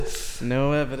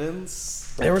No evidence.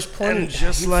 There was plenty. And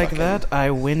just like that,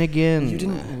 I win again. You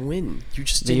didn't win. You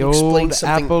just the didn't explain old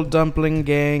something. Apple Dumpling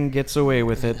Gang gets away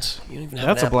with it. You don't even have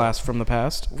That's an a blast from the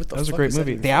past. What the That was a fuck great is that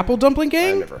movie. even The from? Apple Dumpling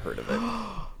Gang? I've never heard of it.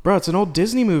 Bro, it's an old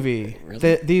Disney movie.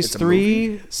 Really? These It's a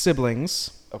three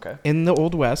siblings Okay. in the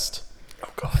Old West Oh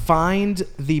God. find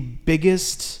the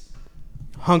biggest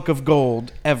hunk of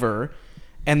gold ever,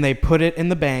 and they put it in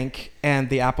the bank, and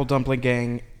the Apple Dumpling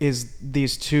Gang is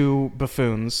these two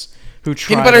buffoons who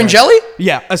try Peanut butter and jelly?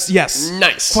 Yeah, yes.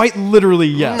 Nice. Quite literally,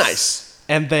 yes. Nice.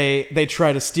 And they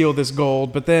try to steal this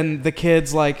gold, but then the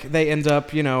kids, like, they end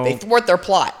up, They thwart their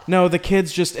plot. No, the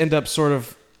kids just end up sort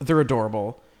of, they're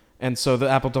adorable. And so the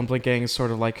Apple Dumpling Gang is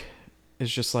sort of like,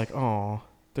 is just like, oh,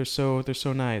 they're so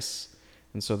nice.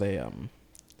 And so they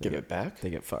Give it back?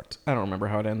 They get fucked. I don't remember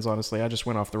how it ends, honestly. I just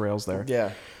went off the rails there.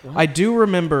 Yeah. I do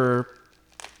remember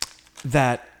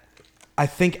that I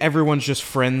think everyone's just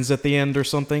friends at the end or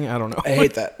something. I don't know. I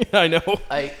hate that. I know.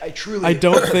 I truly... I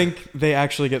don't think they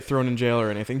actually get thrown in jail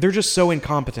or anything. They're just so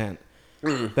incompetent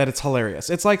that it's hilarious.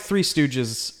 It's like Three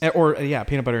Stooges, or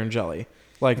Peanut Butter and Jelly.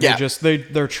 Like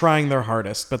they're trying their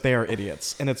hardest, but they are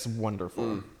idiots, and it's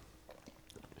wonderful.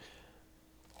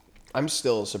 I'm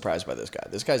still surprised by this guy.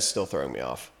 This guy's still throwing me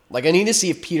off. Like, I need to see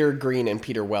if Peter Green and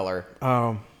Peter Weller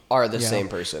are the same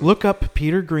person. Look up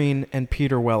Peter Green and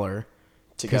Peter Weller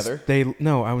Together?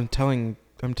 I'm telling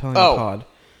the pod,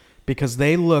 because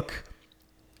they look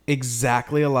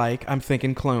exactly alike. I'm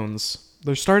thinking clones.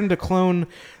 They're starting to clone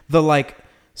the like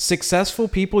successful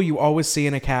people you always see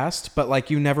in a cast, but like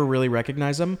you never really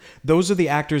recognize them. Those are the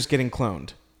actors getting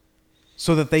cloned,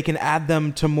 so that they can add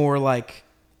them to more like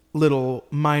little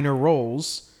minor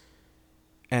roles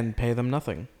and pay them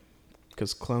nothing,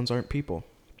 because clones aren't people.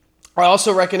 I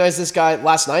also recognized this guy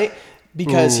last night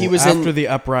because he was after the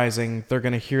uprising. They're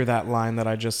gonna hear that line that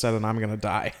I just said, and I'm gonna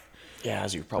die. Yeah,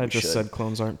 as you probably I just said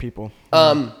clones aren't people.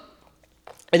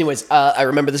 Anyways, I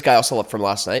remember this guy also from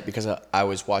last night because I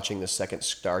was watching the second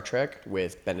Star Trek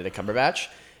with Benedict Cumberbatch.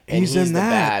 And he's in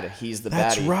that. He's the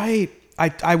That's baddie. right.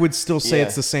 I would still say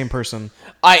it's the same person.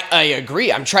 I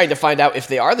agree. I'm trying to find out if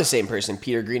they are the same person,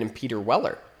 Peter Green and Peter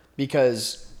Weller,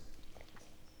 because...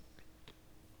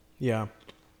 Yeah.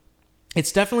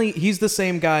 It's definitely... He's the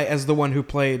same guy as the one who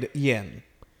played Yin.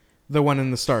 The one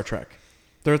in the Star Trek.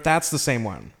 That's the same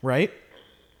one, right?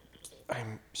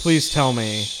 Please tell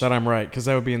me that I'm right, because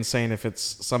that would be insane if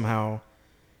it's somehow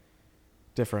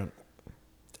different.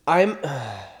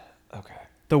 Okay.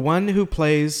 The one who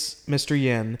plays Mr.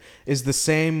 Yin is the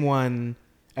same one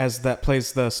as that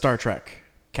plays the Star Trek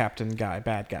captain guy,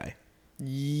 bad guy.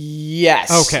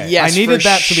 Yes. Okay. Yes, I needed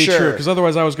that to be sure. true, because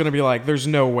otherwise I was going to be like, there's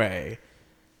no way.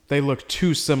 They look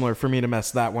too similar for me to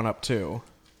mess that one up too.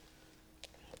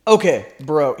 Okay,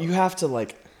 bro, you have to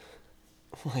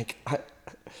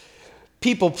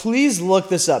people, please look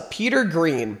this up. Peter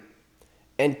Green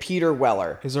and Peter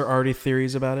Weller. Is there already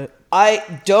theories about it?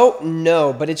 I don't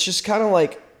know, but it's just kind of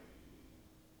like...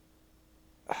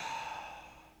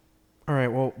 All right,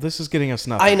 well, this is getting us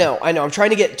nothing. I know. I'm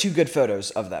trying to get two good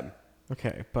photos of them.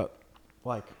 Okay, but,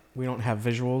 like, we don't have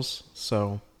visuals,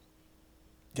 so...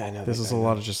 Yeah, I know. This is a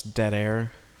lot of just dead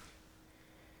air.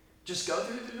 Just go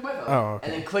through my phone. Oh, okay.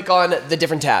 And then click on the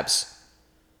different tabs.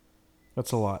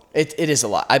 That's a lot. It is a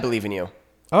lot. I believe in you.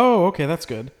 Oh, okay, that's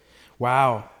good.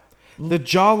 Wow. The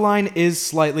jawline is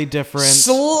slightly different.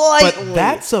 Slightly. But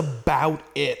that's about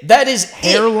it. That is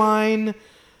hairline,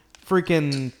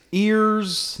 freaking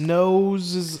ears,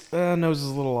 nose is a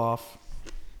little off.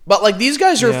 But like these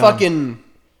guys are fucking...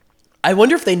 I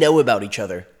wonder if they know about each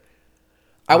other.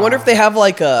 I wonder if they have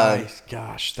like a...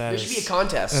 Gosh, there should be a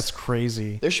contest. That's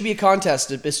crazy. There should be a contest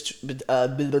to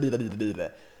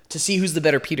see who's the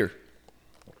better Peter.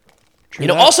 True you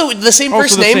know, that. also the same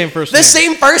first name. The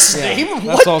same first name.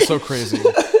 That's also crazy.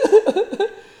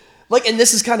 Like, and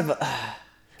this is kind of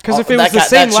because if it was the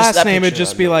same last name, it'd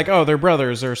just be like, oh, they're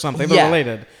brothers or something. They're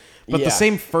related. But the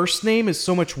same first name is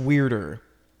so much weirder.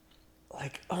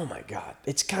 Like, oh my god,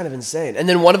 it's kind of insane. And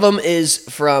then one of them is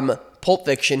from Pulp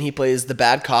Fiction. He plays the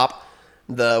bad cop,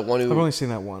 the one who... I've only seen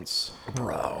that once.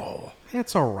 Bro.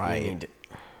 It's all right.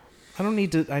 I don't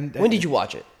need to... When did you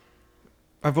watch it?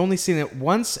 I've only seen it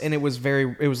once, and it was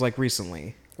like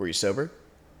recently. Were you sober?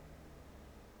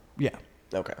 Yeah.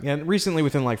 Okay. Yeah, recently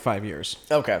within like 5 years.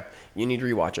 Okay. You need to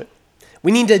rewatch it.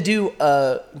 We need to do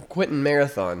a Quentin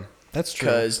marathon. That's true.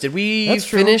 Because did we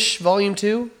finish Volume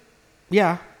 2?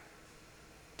 Yeah.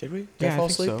 Did we? Did I fall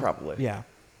asleep? So. Probably. Yeah,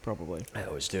 probably. I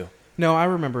always do. No, I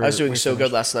remember. I was doing so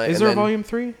good last night. Is there a Volume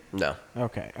 3? No.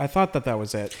 Okay. I thought that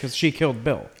was it, because she killed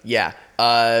Bill. Yeah.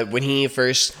 When he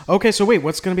first... Okay, so wait,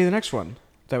 what's going to be the next one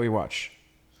that we watch?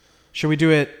 Should we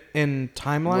do it in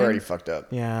timeline? We're already fucked up.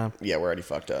 Yeah. Yeah, we're already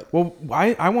fucked up. Well,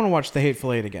 I want to watch The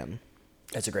Hateful Eight again.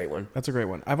 That's a great one. That's a great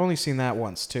one. I've only seen that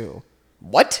once, too.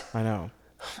 What? I know.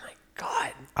 Oh, my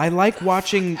God. I like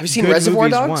watching Have you seen good Reservoir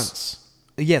movies Dogs? Once.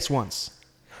 Yes, once.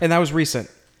 And that was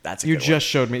recent. That's a You good just one.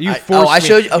 showed me. You I forced me.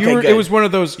 showed you? Okay, good. It was one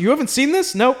of those, you haven't seen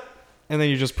this? Nope. And then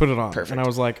you just put it on. Perfect. And I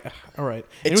was like, all right.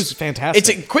 It was fantastic.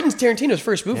 It's Quentin Tarantino's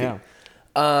first movie. Yeah.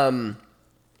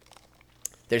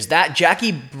 There's that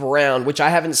Jackie Brown, which I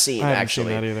haven't seen, I haven't actually.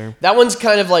 seen that either. That one's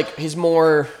kind of like his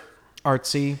more...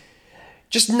 Artsy.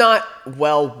 just not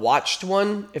well-watched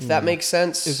one, if that makes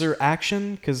sense. Is there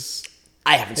action? Because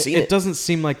I haven't seen it. It doesn't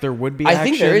seem like there would be action. I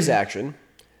think there is action.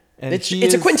 And It's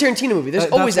a Quentin Tarantino movie.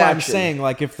 There's always that's why action. I'm saying,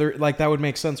 like, if there, like, that would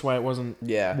make sense why it wasn't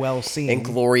well seen.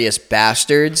 Inglourious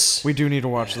Bastards. We do need to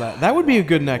watch that. That would be a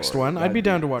good next one. I'd be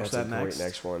down to watch that That's a next. great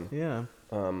next one. Yeah.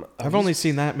 I've only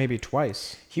seen that maybe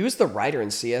twice. He was the writer in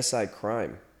CSI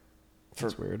Crime for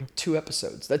That's weird. 2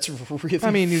 episodes. That's really.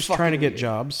 I mean, he was trying to get weird.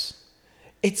 jobs.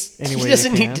 He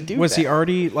doesn't need to do Was that. he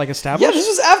already, like, established? Yeah, this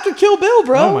was after Kill Bill,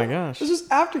 bro. Oh my gosh. This was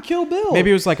after Kill Bill. Maybe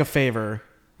it was like a favor.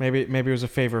 Maybe it was a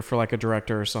favor for like a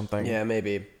director or something. Yeah,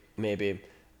 maybe.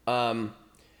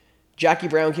 Jackie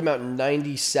Brown came out in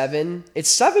 97. It's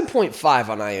 7.5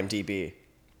 on IMDb.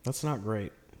 That's not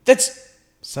great. That's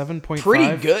 7.5.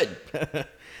 pretty good.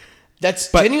 That's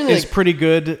But genuinely is pretty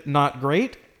good not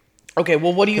great? okay.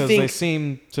 Well, what do you Because they think?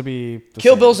 seem to be the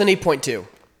Kill same. Bill's an 8.2.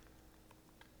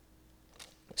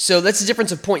 So that's a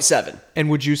difference of 0.7. And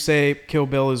would you say Kill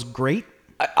Bill is great?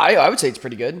 I would say it's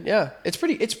pretty good. Yeah, it's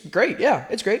great. Yeah,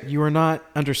 it's great. You are not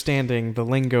understanding the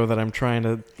lingo that I'm trying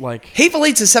to like. Hateful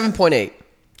Eight's a 7.8.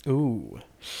 Ooh,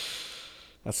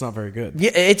 that's not very good. Yeah,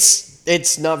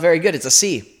 it's not very good. It's a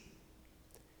C.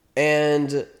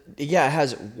 And yeah, it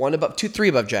has 3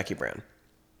 above Jackie Brown.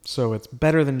 So it's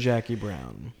better than Jackie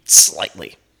Brown.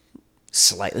 Slightly.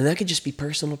 And that could just be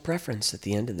personal preference at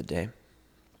the end of the day.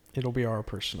 It'll be our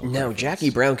personal. No, preference. Jackie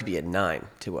Brown could be a 9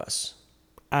 to us.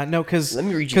 No, because Let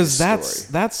me read you the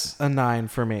that's a 9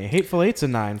 for me. Hateful Eight's a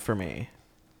 9 for me.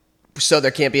 So there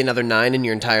can't be another 9 in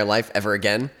your entire life ever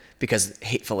again because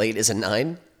Hateful Eight is a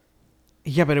 9?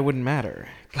 Yeah, but it wouldn't matter.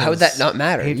 How would that not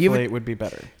matter? Hateful Eight would be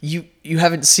better. You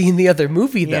haven't seen the other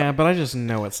movie, though. Yeah, but I just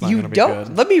know it's not You going to be don't?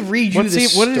 good. Let me read you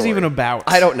this What is it story. even about?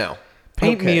 I don't know.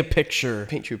 Paint me Okay. a picture.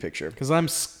 Paint you a picture. Because I'm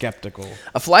skeptical.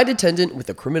 A flight attendant with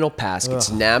a criminal past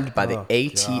gets nabbed by the Oh,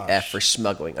 ATF gosh. for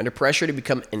smuggling. Under pressure to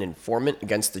become an informant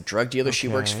against the drug dealer she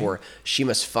works Okay. for, she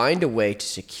must find a way to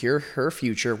secure her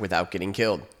future without getting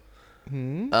killed.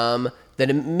 Then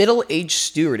a middle-aged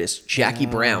stewardess, Jackie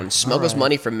Brown, smuggles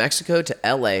money from Mexico to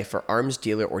L.A. for arms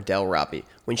dealer Ordell Robbie.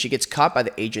 When she gets caught by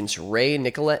the agents Ray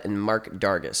Nicolette and Mark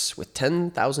Dargis with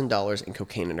 $10,000 in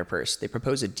cocaine in her purse, they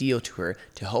propose a deal to her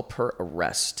to help her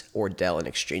arrest Ordell in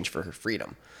exchange for her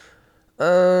freedom.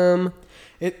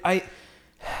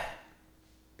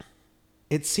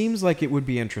 It seems like it would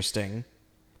be interesting.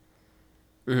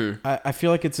 Mm-hmm. I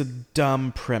feel like it's a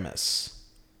dumb premise.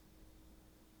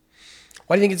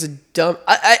 Why do you think it's a dumb...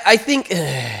 I think...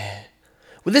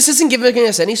 well, this isn't giving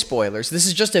us any spoilers. This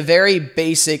is just a very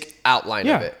basic outline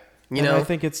of it. You And know? I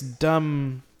think it's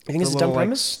dumb. You think it's the a dumb little, like,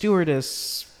 premise?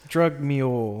 stewardess, drug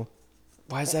mule.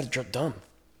 Why is that dumb?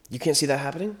 You can't see that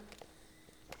happening?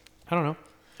 I don't know.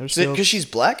 There's still- Because she's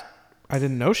black? I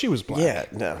didn't know she was black. Yeah,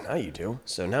 no, now you do.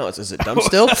 So now is it dumb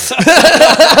still?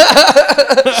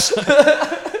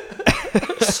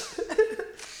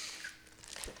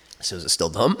 So is it still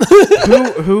dumb?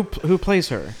 Who plays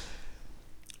her?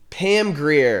 Pam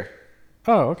Grier.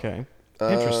 Oh, okay.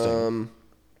 Interesting.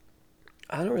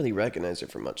 I don't really recognize her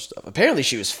from much stuff. Apparently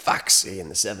she was foxy in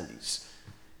the 70s.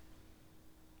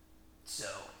 So,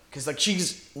 because like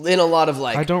she's in a lot of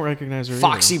like... I don't recognize her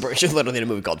Foxy either. Brown. She's literally in a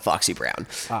movie called Foxy Brown.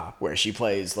 Ah. Where she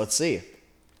plays, let's see.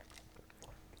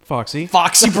 Foxy.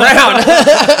 Foxy Brown.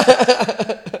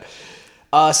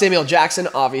 Samuel Jackson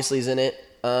obviously is in it.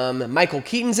 Michael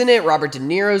Keaton's in it. Robert De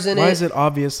Niro's in it. Why is it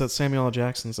obvious that Samuel L.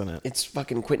 Jackson's in it? It's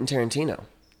fucking Quentin Tarantino.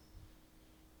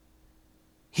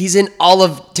 He's in all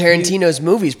of Tarantino's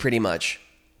movies pretty much.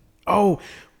 Oh,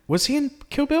 was he in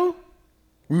Kill Bill?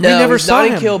 No, we never he's saw not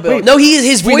him. in Kill Bill. Wait, no,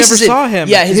 his voice we never is in, saw him.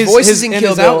 Yeah, his voice is in and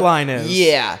Kill his Bill. outline is.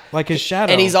 Yeah. Like his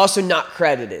shadow. And he's also not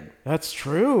credited. That's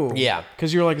true. Yeah.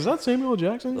 Because you're like, is that Samuel L.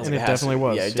 Jackson? And it definitely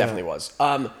was. Yeah, it definitely was.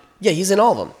 Yeah, he's in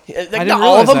all of them. Like, didn't not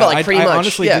all of realize them, but that. like pretty I much.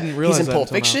 honestly yeah. didn't realize he's in that Pulp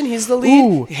until now. Fiction. He's the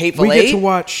lead. Ooh, Hateful we Eight. get to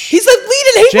watch He's the lead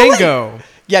in Hateful Eight. Django.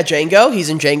 Yeah, Django. He's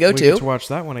in Django We too. get to watch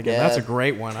that one again. Yeah. That's a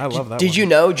great one. I love that one. Did you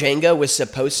know Django was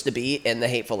supposed to be in the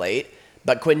Hateful Eight,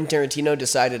 but Quentin Tarantino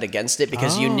decided against it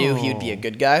because you knew he would be a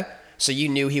good guy, so you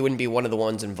knew he wouldn't be one of the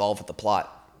ones involved with the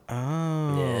plot.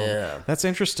 Oh. Yeah. That's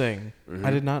interesting. I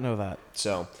did not know that.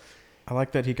 So, I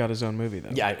like that he got his own movie, though.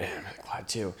 yeah, I'm glad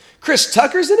too. Chris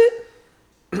Tucker's in it.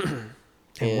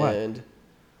 And what?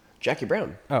 Jackie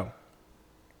Brown. Oh.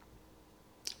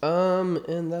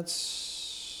 And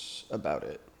that's about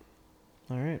it.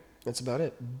 All right. That's about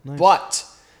it. Nice. But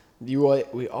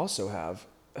we also have.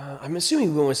 I'm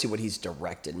assuming we want to see what he's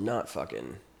directed, not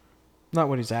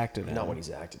what he's acted in. Not what he's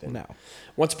acted in. No.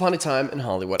 Once Upon a Time in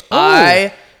Hollywood.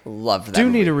 I loved that. Do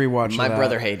movie. need to rewatch My that.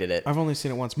 brother hated it. I've only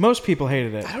seen it once. Most people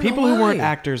hated it. I don't People know who weren't why.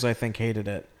 actors, I think, hated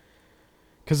it.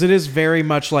 Because it is very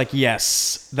much like,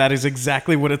 yes, that is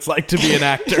exactly what it's like to be an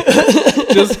actor.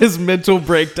 Just his mental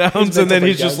breakdowns, and then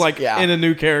he's just like in a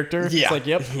new character. Yeah. It's like,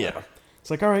 yep. Yeah.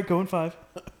 It's like, all right, go in 5.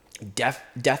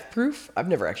 Death Proof? I've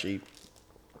never actually.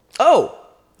 Oh!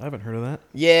 I haven't heard of that.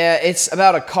 Yeah, it's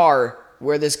about a car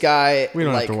where this guy. We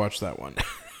don't like, have to watch that one.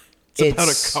 It's about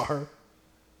a car.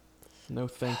 No,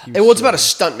 thank you. Well, it's about a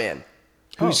stuntman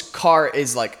whose car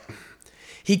is like.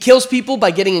 He kills people by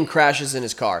getting in crashes in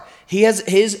his car. He has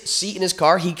his seat in his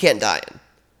car he can't die in.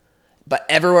 But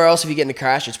everywhere else, if you get in a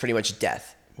crash, it's pretty much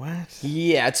death. What?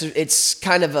 Yeah, it's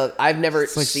kind of a. I've never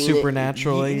It's like seen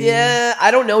supernaturally. it. Yeah,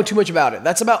 I don't know too much about it.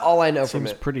 That's about all I know from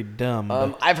Seems it. pretty dumb.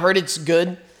 I've heard it's good,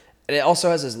 and it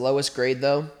also has his lowest grade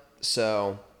though.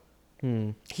 So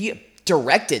he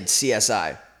directed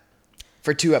CSI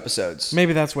for 2 episodes.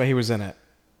 Maybe that's why he was in it.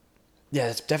 Yeah,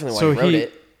 that's definitely why So he wrote he-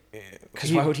 it.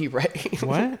 Because why would he write?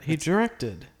 What? He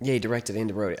directed. Yeah, he directed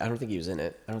and wrote it. I don't think he was in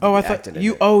it. I don't think Oh, I he thought acted in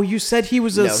you. it. Oh, you said he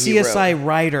was a No, he CSI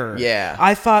writer. Yeah.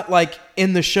 I thought like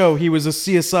in the show he was a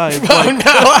CSI.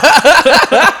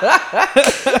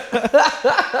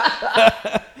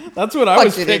 That's what I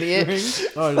was Fucking picturing.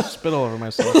 idiot. Oh, I just spit all over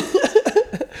myself.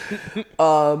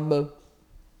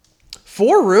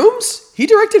 4 Rooms? He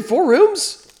directed 4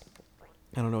 Rooms?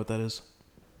 I don't know what that is.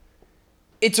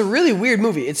 It's a really weird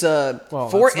movie. It's Well, 4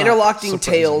 that's not interlocking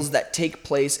surprising. tales that take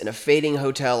place in a fading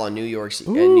hotel on New York's Eve.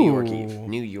 New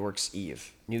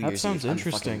Year's That sounds Eve. I'm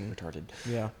interesting. fucking retarded.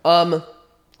 Yeah.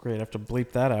 Great. I have to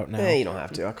bleep that out now. You don't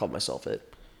have to. I called myself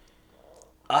it.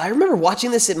 I remember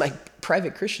watching this in my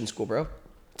private Christian school, bro.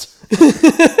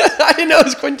 I didn't know it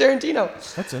was Quentin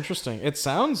Tarantino. That's interesting. It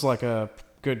sounds like a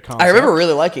good concept. I remember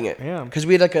really liking it. Yeah. Because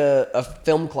we had like a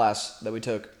film class that we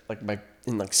took in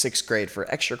 6th grade for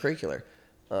extracurricular.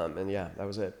 And yeah, that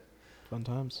was it. Fun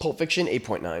times. Pulp Fiction,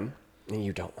 8.9. And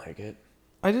you don't like it.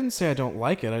 I didn't say I don't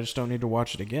like it. I just don't need to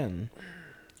watch it again.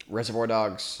 Reservoir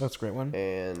Dogs. That's a great one.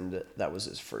 And that was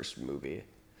his first movie.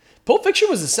 Pulp Fiction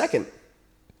was the second.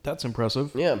 That's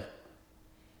impressive. Yeah.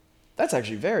 That's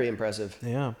actually very impressive.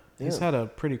 Yeah. He's had a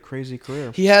pretty crazy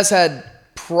career. He has had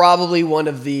probably one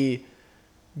of the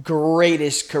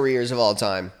greatest careers of all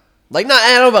time. I don't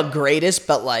know about greatest,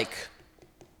 but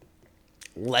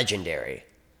legendary.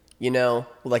 You know?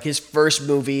 His first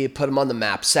movie put him on the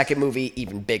map. Second movie,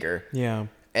 even bigger. Yeah.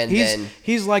 And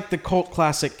he's like the cult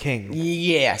classic king.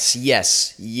 Yes.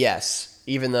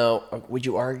 Even though, would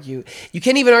you argue? You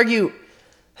can't even argue.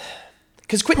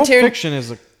 Because Quentin Pulp Tarantino. Fiction is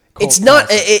a cult It's not.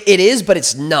 classic. It is, but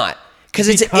it's not. Because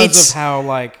of how it's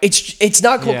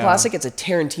not cult Yeah. classic. It's a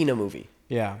Tarantino movie.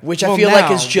 yeah, Which I feel like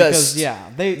now, is just because,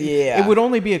 Yeah. It would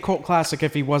only be a cult classic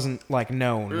if he wasn't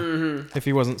known, Mm-hmm. if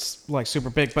he wasn't super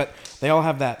big. But they all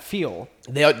have that feel.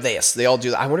 They all do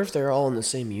that. I wonder if they're all in the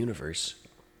same universe.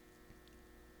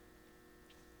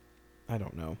 I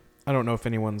don't know. I don't know if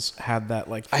anyone's had that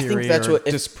theory I think that's or what-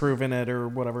 if- disproven it or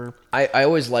whatever. I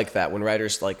always like that when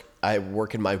writers I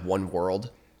work in my one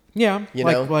world. Yeah, You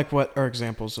know? like what are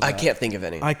examples of I that? can't think of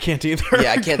any. I can't either.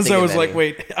 Yeah, I can't Because think I of was like, any.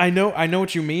 wait, I know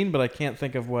what you mean, but I can't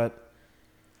think of what.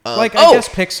 I I guess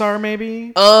Pixar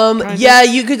maybe. Yeah,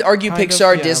 you could argue Kind of,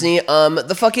 Pixar, yeah. Disney.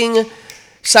 The fucking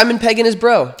Simon Pegg and his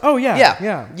bro. Oh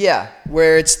yeah. Yeah.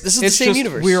 Where this is the It's same just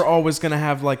universe. we're always gonna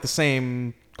have the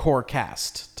same core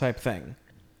cast type thing.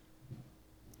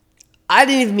 I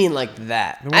didn't even mean like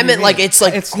that. What I do you meant mean?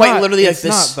 it's quite not, literally it's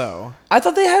like this. not though. I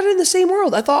thought they had it in the same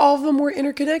world. I thought all of them were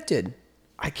interconnected.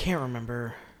 I can't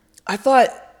remember. I thought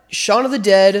Shaun of the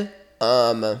Dead,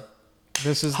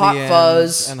 This is Hot the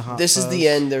Fuzz. end and Hot This Fuzz. is the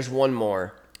end. There's one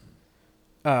more.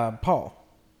 Paul.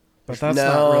 But that's no,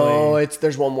 not really.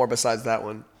 there's one more besides that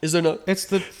one. Is there not? It's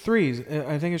the 3.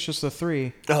 I think it's just the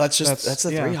 3. No, that's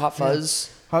the yeah, 3. Hot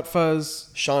Fuzz, Hot Fuzz,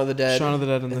 Shaun of the Dead, Shaun of the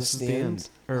Dead, and this is the end,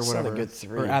 or That's not a whatever. good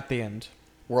 3. Or at the end.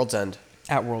 World's End.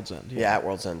 At World's End. Yeah, at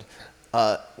World's End.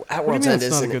 At What do you World's mean End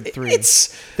it's is not a good 3?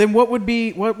 It's Then what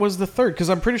was the 3rd? Because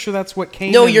I'm pretty sure that's what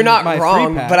came. no, in you're not my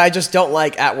wrong, 3-pack. but I just don't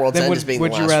like At World's Then End as being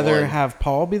would the you last rather one. have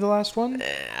Paul be the last one?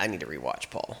 I need to rewatch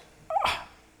Paul.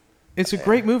 It's a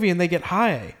great movie, and they get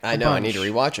high. I know. I need to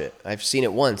rewatch it. I've seen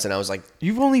it once, and I was like,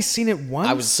 You've only seen it once?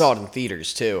 I saw it in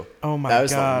theaters too. Oh my gosh. That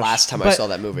was the last time I saw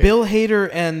that movie. Bill Hader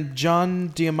and John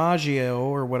DiMaggio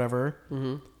or whatever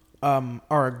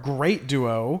are a great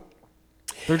duo.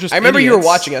 They're just I remember idiots. you were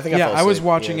watching. I think I fell asleep. I was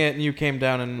watching it, and you came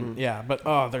down, and but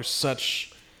they're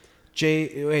such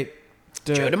Joe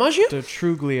DiMaggio?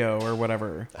 Truglio or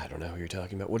whatever. I don't know who you're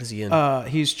talking about. What is he in?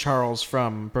 He's Charles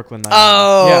from Brooklyn Nine-Nine.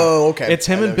 Oh, okay. It's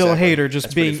him I know and Bill exactly. Hader just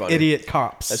That's pretty being funny. idiot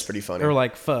cops. That's pretty funny. Or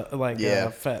feds.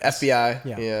 FBI.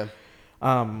 Yeah.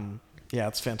 Yeah,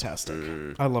 it's fantastic.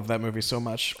 I love that movie so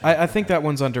much. I think that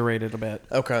one's underrated a bit.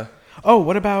 Okay. Oh,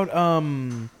 what about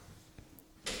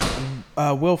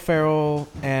Will Ferrell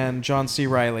and John C.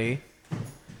 Reilly?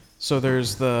 So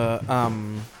there's the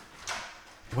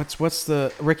what's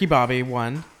the Ricky Bobby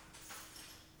one?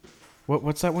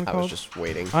 What's that one called? I was just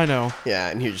waiting. I know. Yeah,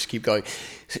 and you just keep going.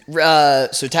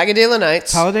 So Talladega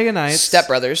Nights. Step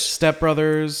Brothers.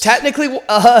 Technically,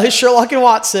 Sherlock and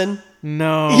Watson.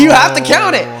 No. You have to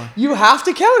count it. You're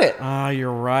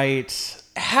right.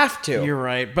 Have to. You're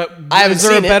right. But is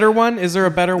there a better one? Is there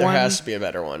a better one? There has to be a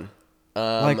better one.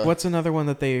 What's another one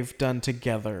that they've done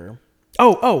together?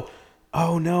 Oh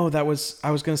no, I was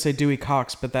going to say Dewey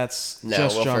Cox, but that's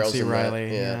just Will John Ferrell's C. in that,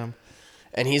 Reilly. yeah.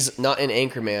 And he's not in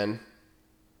Anchorman.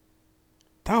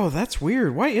 Oh, that's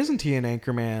weird. Why isn't he in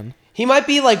Anchorman? He might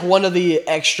be like one of the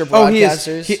extra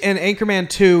broadcasters. In Anchorman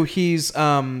 2, he's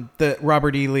the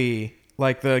Robert E. Lee,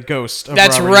 like the ghost of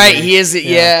That's Robert right. E. Lee. He is.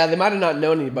 Yeah, they might have not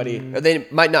known anybody. Or they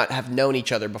might not have known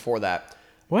each other before that.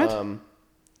 What?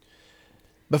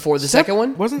 Before the second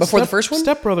one? Before the first one?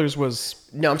 Step Brothers was...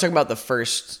 No, I'm talking about the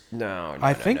first... No,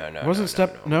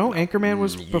 Anchorman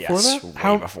was before that?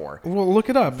 Way before. Well, look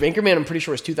it up. Anchorman, I'm pretty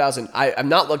sure, is 2000. I'm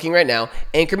not looking right now.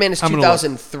 Anchorman is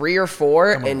 2003 or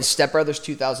 4, and Step Brothers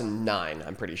 2009,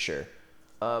 I'm pretty sure.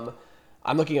 I'm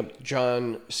looking up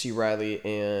John C. Reilly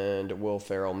and Will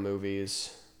Ferrell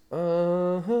movies.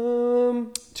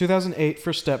 2008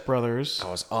 for Step Brothers. I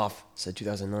was off. Said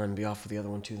 2009. Be off with the other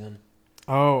one too then.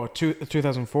 Oh,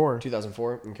 2004.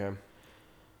 2004? Okay.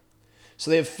 So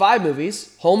they have 5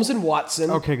 movies. Holmes and Watson.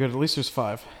 Okay, good. At least there's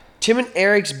 5. Tim and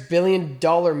Eric's $1 billion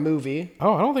movie.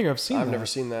 Oh, I don't think I've seen that. I've never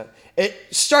seen that. It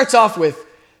starts off with,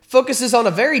 focuses on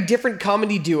a very different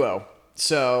comedy duo.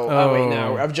 So,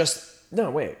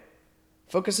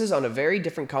 Focuses on a very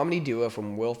different comedy duo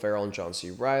from Will Ferrell and John C.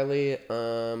 Reilly.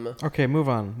 Okay, move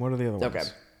on. What are the other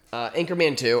ones? Okay.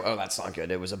 Anchorman 2. Oh, that's not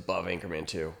good. It was above Anchorman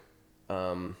 2.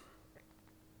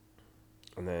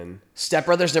 And then Step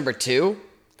Brothers number 2.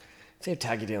 They have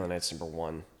Talladega Nights number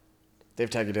 1. They have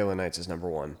Talladega Nights as number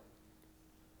 1.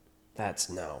 That's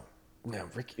no,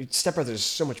 Step Brothers is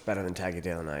so much better than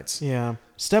Talladega Nights. Yeah,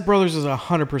 Step Brothers is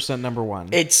 100% number 1.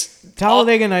 It's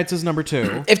Talladega Nights is number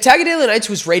 2. If Talladega Nights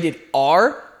was rated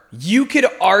R, you could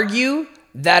argue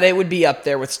that it would be up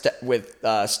there with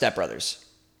Step Brothers.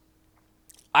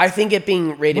 I think it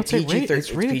being rated PG-13.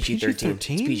 It's rated PG-13. It's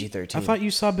PG-13. I thought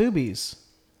you saw boobies.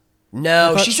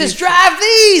 No, she says, drive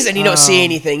these! And you don't see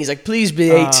anything. He's like, please be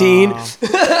 18.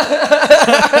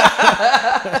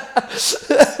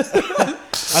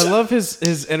 I love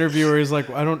his interviewer. He's like,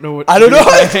 I don't know what. I don't know.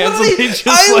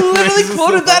 I literally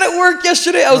quoted that at work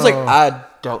yesterday. I was like, I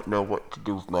don't know what to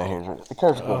do with my hands. Of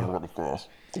course, it's going really fast.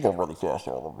 It's going really fast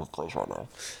all over this place right now.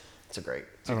 It's a great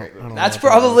movie. That's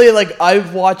probably like,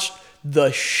 I've watched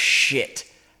the shit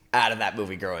out of that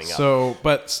movie growing up. So,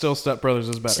 but still, Step Brothers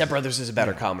is better. Step Brothers is a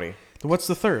better comedy. What's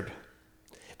the third?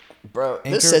 Bro,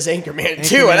 this says Anchorman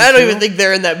 2, and I don't even think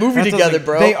they're in that movie together,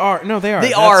 bro. They are. No, they are.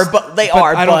 They are, but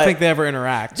I don't think they ever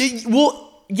interact.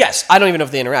 Well, yes, I don't even know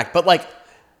if they interact, but like,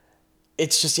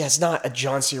 it's just, it's not a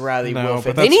John C. Reilly Will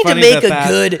Ferrell. They need to make a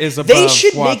good, they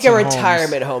should make a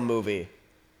retirement home movie.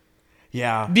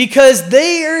 Yeah. Because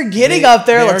they are getting up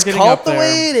there. Let's call it the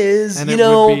way it is. And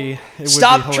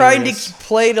stop trying to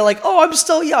play to like, oh, I'm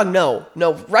still young. No,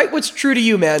 write what's true to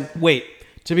you, man. Wait,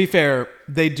 to be fair,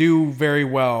 they do very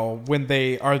well when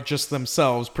they are just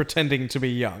themselves pretending to be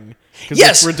young.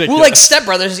 Yes. It's ridiculous. Well, like Step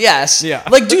Brothers, yes. Yeah.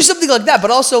 Like do something like that,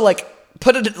 but also like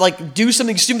do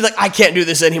something stupid like I can't do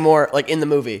this anymore, like in the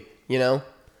movie, you know?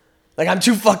 Like I'm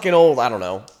too fucking old. I don't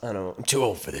know. I'm too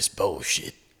old for this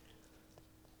bullshit.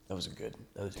 That was a good.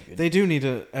 They do need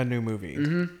a new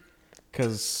movie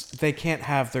because they can't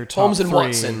have their top Holmes and 3.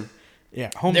 Watson. Yeah,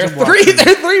 Holmes and Watson.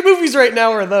 Their 3 movies right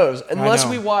now are those. Unless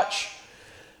we watch.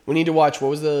 We need to watch. What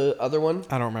was the other one?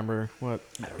 I don't remember what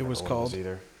it was called.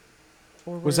 Either.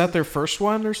 Was that their first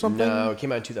one or something? No, it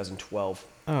came out in 2012.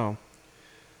 Oh.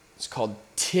 It's called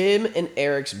Tim and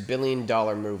Eric's $1 billion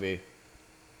movie.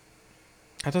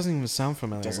 That doesn't even sound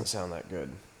familiar. It doesn't sound that good.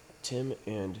 Tim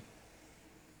and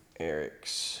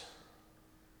Eric's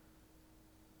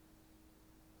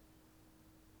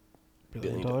 $1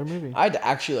 billion movie. I'd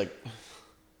actually like.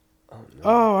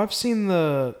 Oh, I've seen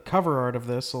the cover art of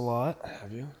this a lot.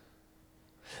 Have you?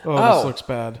 Oh, this looks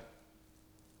bad.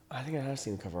 I think I have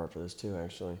seen the cover art for this too,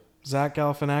 actually. Zach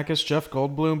Galifianakis, Jeff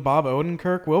Goldblum, Bob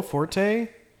Odenkirk, Will Forte.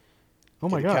 Oh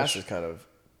my gosh. The cast is kind of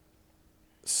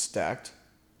stacked.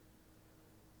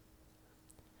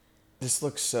 This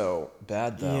looks so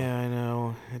bad, though. Yeah, I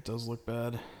know. It does look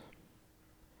bad.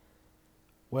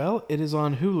 Well, it is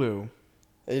on Hulu.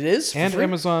 It is? And free?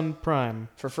 Amazon Prime.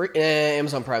 For free?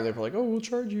 Amazon Prime, they're like, oh, we'll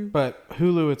charge you. But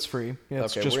Hulu, it's free. Yeah,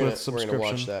 it's just with subscription. We're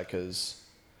going to watch that because...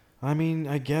 I mean,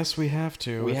 I guess we have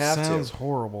to. It sounds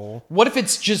horrible. What if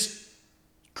it's just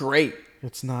great?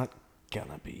 It's not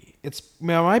gonna be. It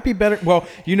might be better. Well,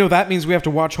 that means we have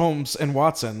to watch Holmes and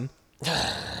Watson.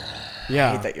 Yeah.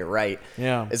 I hate that you're right.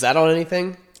 Yeah. Is that on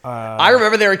anything? I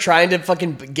remember they were trying to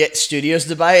fucking get studios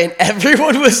to buy it, and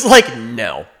everyone was like,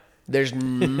 no. There's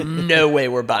no way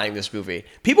we're buying this movie.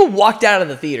 People walked out of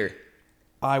the theater.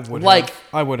 I would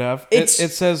have. It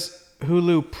says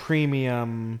Hulu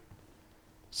Premium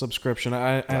subscription.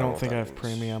 I don't think I have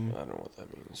Premium. I don't know what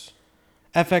that means.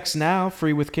 FX Now,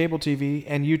 free with cable TV,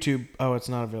 and YouTube. Oh, it's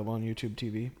not available on YouTube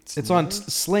TV. It's on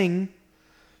Sling.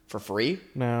 For free?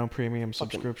 No, premium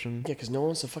subscription. Yeah, because no one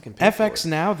wants to fucking pay FX for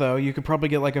it. Now, though, you could probably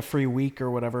get like a free week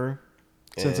or whatever,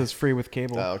 since it's free with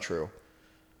cable. Oh, true.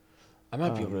 I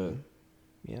might be able to...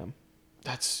 Yeah.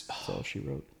 That's all she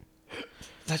wrote.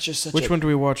 That's just such Which one do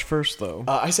we watch first, though?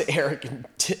 I say Eric and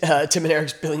Tim and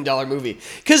Eric's $1 billion movie.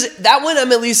 Because that one,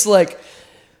 I'm at least like...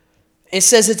 It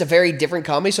says it's a very different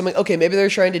comedy, so I'm like, okay, maybe they're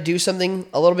trying to do something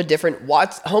a little bit different.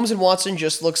 Holmes and Watson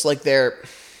just looks like they're...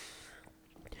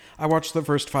 I watched the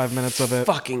first 5 minutes of it,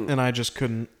 and I just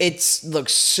couldn't. It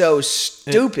looks so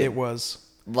stupid. It was.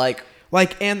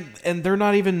 And they're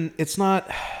not even... It's not...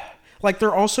 Like,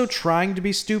 they're also trying to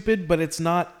be stupid, but it's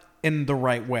not in the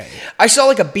right way. I saw,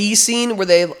 like, a B scene where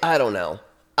they... I don't know.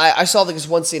 I saw, like, this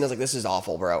one scene. I was like, this is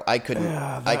awful, bro. I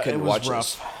couldn't watch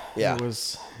this. Yeah. It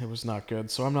was not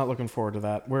good, so I'm not looking forward to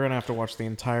that. We're going to have to watch the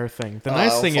entire thing. The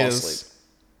nice thing is...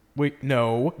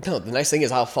 No, the nice thing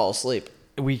is I'll fall asleep.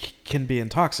 We can be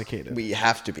intoxicated. We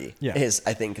have to be. Yeah. Is,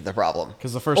 I think, the problem.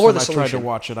 Because the first time I tried to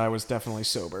watch it, I was definitely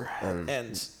sober.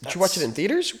 Did you watch it in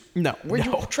theaters? No. Where'd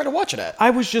you try to watch it at?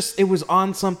 It was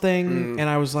on something, and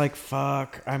I was like,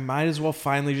 fuck, I might as well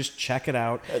finally just check it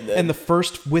out. And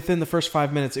within the first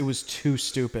 5 minutes, it was too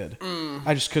stupid.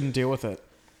 I just couldn't deal with it.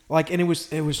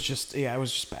 It was just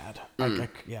bad.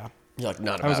 Yeah. You're like,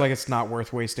 not about I was like, it's not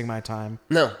worth wasting my time.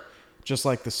 No. Just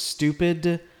like the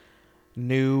stupid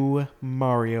new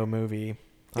Mario movie.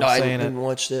 I haven't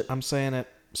watched it. I'm saying it.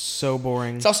 So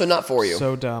boring. It's also not for you.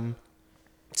 So dumb.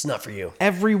 It's not for you.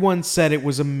 Everyone said it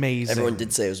was amazing. Everyone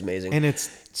did say it was amazing. And it's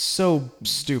so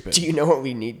stupid. Do you know what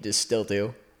we need to still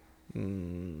do?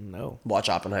 No. Watch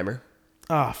Oppenheimer.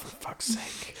 Oh, for fuck's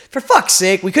sake. For fuck's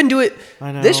sake. We couldn't do it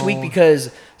this week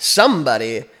because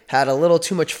somebody had a little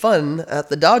too much fun at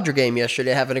the Dodger game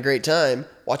yesterday, having a great time,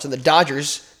 watching the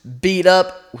Dodgers beat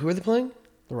up... Who are they playing?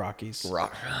 The Rockies.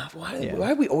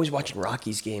 Why are we always watching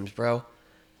Rockies games, bro?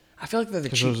 I feel like they're the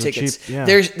cheap tickets. Yeah.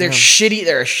 They're shitty.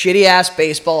 They're a shitty ass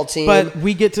baseball team. But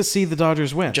we get to see the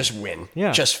Dodgers win. Just win.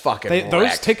 Yeah. Just fucking wreck.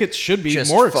 Those tickets should be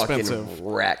more expensive.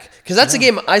 Wreck. Because that's the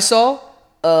game I saw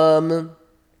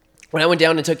when I went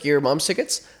down and took your mom's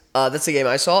tickets. That's the game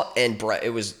I saw, and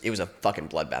it was a fucking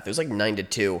bloodbath. It was like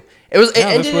 9-2. It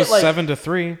ended this was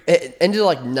 7-3. It ended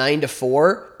like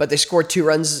 9-4, but they scored 2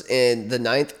 runs in the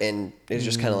 9th, and it was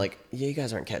just kind of like, yeah, you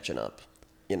guys aren't catching up,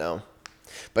 you know.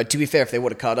 But to be fair, if they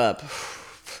would have caught up,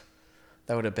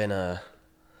 that would have been a.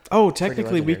 Oh,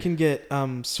 technically, we can get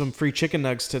some free chicken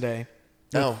nugs today.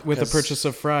 With the purchase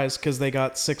of fries, because they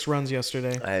got 6 runs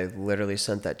yesterday. I literally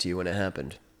sent that to you when it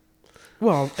happened.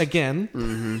 Well,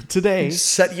 again, today.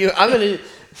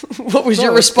 What was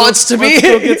your response to me? Let's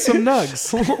go get some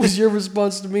nugs. What was your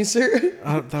response to me, sir?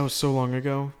 That was so long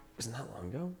ago. Wasn't that long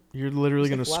ago? You're literally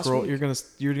gonna scroll. You're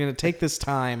gonna take this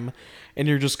time, and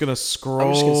you're just gonna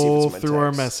scroll through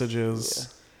our messages. Yeah.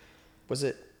 Was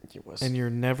it? It was. And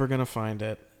you're never gonna find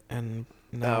it. And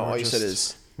now all you said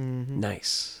is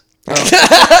nice.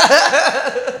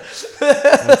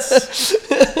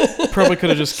 Probably could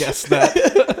have just guessed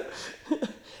that.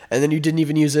 And then you didn't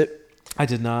even use it. I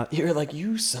did not. You were like,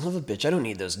 you son of a bitch. I don't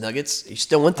need those nuggets. You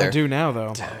still went there. I do now,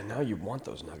 though. Now you want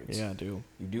those nuggets. Yeah, I do.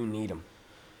 You do need them.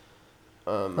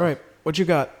 All right. What you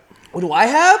got? What do I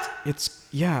have?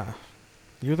 Yeah.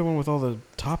 You're the one with all the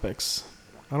topics.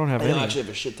 I don't have any. I actually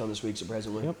have a shit ton this week,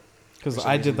 surprisingly. Yep. Because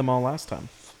I did them all last time.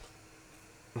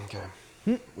 Okay.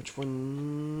 Which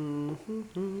one?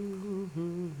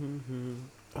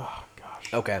 Oh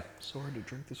gosh. Okay. So hard to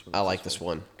drink this one. I like this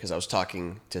one because I was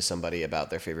talking to somebody about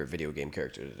their favorite video game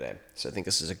character today. So I think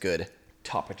this is a good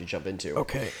topic to jump into.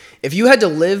 Okay. If you had to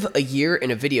live a year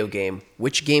in a video game,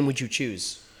 which game would you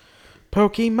choose?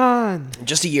 Pokemon.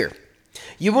 Just a year.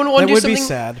 You wouldn't want to That do would something. be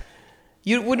sad.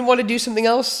 You wouldn't want to do something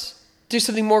else? Do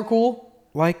something more cool?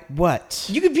 Like what?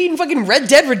 You could be in fucking Red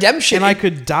Dead Redemption. And I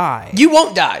could die. You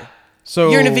won't die. So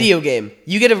you're in a video game.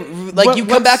 You get you come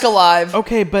what's- back alive.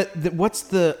 Okay, but what's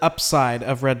the upside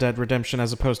of Red Dead Redemption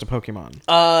as opposed to Pokemon?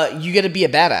 You get to be a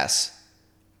badass.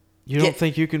 You don't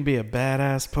think you can be a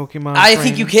badass Pokemon? I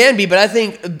think you can be, but I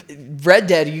think Red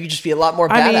Dead, you could just be a lot more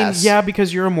badass. I mean, yeah,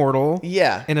 because you're immortal.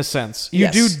 Yeah. In a sense. You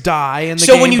Yes. do die in the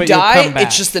So game, when you but you'll die, come back.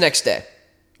 it's just the next day.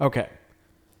 Okay.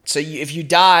 So if you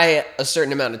die a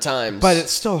certain amount of times, But it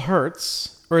still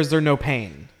hurts. Or is there no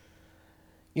pain?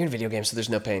 you're in a video game, so there's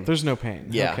no pain. There's no pain.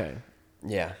 Yeah. Okay.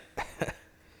 Yeah.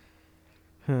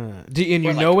 And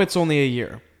you know it's only a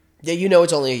year. Yeah, you know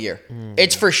it's only a year.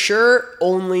 It's for sure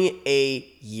only a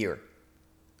year.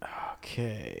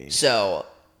 Okay. So,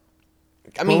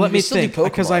 I mean, Well, let you me can still do think.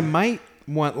 Because Pokemon. I might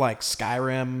want like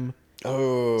Skyrim.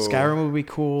 Oh. Skyrim would be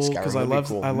cool. Because Skyrim I would be love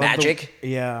cool. I love Magic?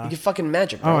 Yeah. You get fucking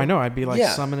magic, bro. Oh, I know. I'd be like Yeah.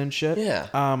 summoning shit. Yeah.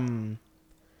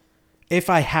 If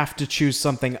I have to choose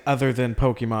something other than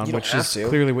Pokemon, You don't which have is to.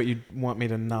 clearly what you want me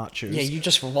to not choose. Yeah, you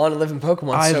just want to live in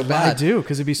Pokemon I so bad. do,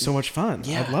 because it'd be so much fun.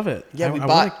 Yeah. I'd love it. Yeah, we I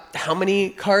bought wanna- how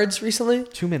many cards recently?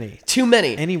 too many. Too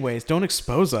many. Anyways, don't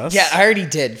expose us. Yeah, I already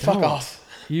did. Fuck Don't. off.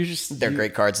 You just They're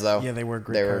great cards, though. Yeah, they were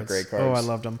great. They cards. were great cards. Oh, I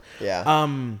loved them. Yeah.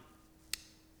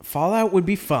 Fallout would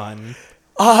be fun.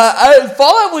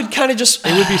 Fallout would kind of just.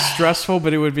 It would be stressful,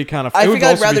 but it would be kind of. I it would think I'd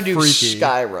also rather be do freaky.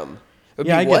 Skyrim. It would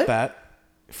Yeah, be I what? get that.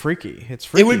 Freaky. It's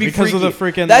freaky. It would be because of the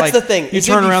freaky. freaking. That's like, the thing. You It's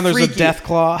turn gonna be around. There's a freaky. death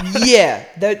claw. Yeah,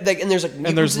 and there's like mutants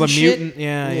And there's the shit. mutant.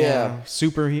 Yeah.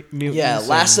 Super mutants. Yeah,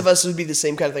 Last of Us would be the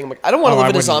same kind of thing. I'm like, I don't want to live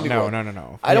in a zombie world.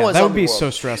 No. I don't want. That would zombie be world. so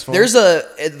stressful. There's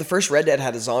the first Red Dead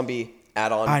had a zombie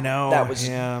add-on. I know, that was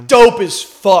yeah. dope as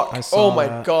fuck. I saw Oh my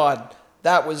that. god,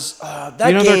 that was that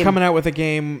You know game. they're coming out with a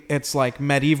game. It's like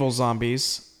medieval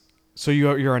zombies. So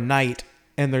you're a knight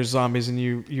and there's zombies and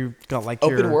you've got like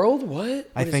Open your, world. What?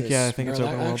 I What think is yeah, I this? think it's Bro,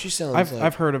 open that world. Actually sounds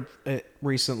I've heard of it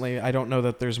recently. I don't know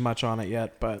that there's much on it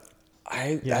yet, but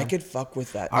I could fuck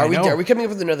with that. I know. Are we coming up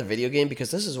with another video game?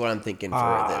 Because this is what I'm thinking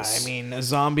for this. I mean, a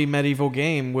zombie medieval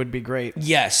game would be great.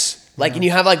 Yes. Like, and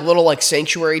you have like little like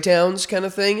sanctuary towns kind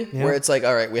of thing Yeah. where it's like,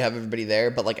 all right, we have everybody there,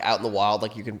 but like out in the wild,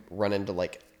 like you can run into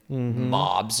like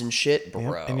mobs and shit, bro.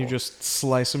 Yep, and you just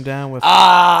slice them down with you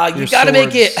your gotta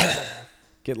make it. swords.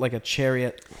 Get like a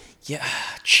chariot. Yeah,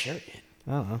 chariot.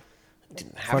 I don't know.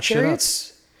 Didn't have Fuck shit up.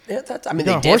 chariots. Yeah, I mean,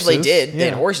 they got definitely horses, did. They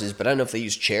had yeah. horses, but I don't know if they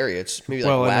used chariots. Maybe like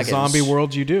Well, wagons. in a zombie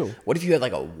world, you do. What if you had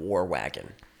like a war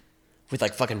wagon with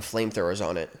like fucking flamethrowers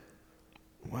on it?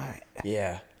 What?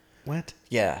 Yeah. What?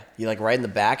 Yeah, you like ride in the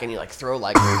back and you like throw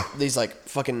like these like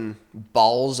fucking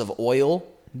balls of oil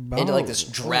into like this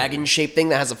dragon shaped thing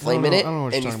that has a flame in it, I don't know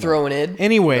what and you're you talking throw it in.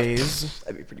 Anyways,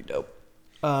 That'd be pretty dope.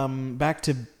 back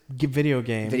to video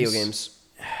games. Video games.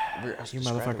 You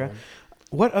motherfucker.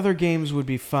 What other games would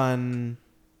be fun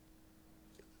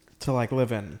to like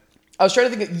live in? I was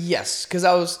trying to think of yes, because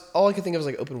all I could think of was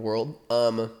like open world.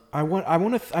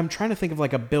 I'm trying to think of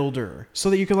like a builder so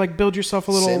that you could like build yourself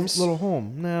a Sims? little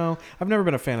home. No, I've never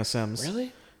been a fan of Sims.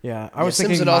 Really? Yeah, I was Sims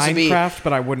thinking would also be- Minecraft,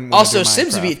 but I wouldn't. wanna Also, do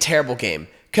Sims would be a Minecraft. terrible game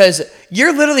because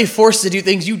you're literally forced to do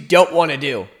things you don't want to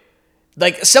do.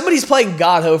 Like somebody's playing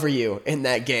God over you in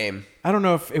that game, I don't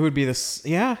know if it would be this.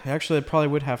 Yeah, actually, it probably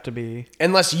would have to be.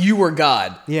 unless you were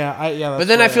God. Yeah, yeah. But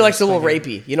then I feel like it's a little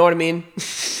rapey. You know what I mean?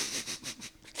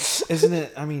 Isn't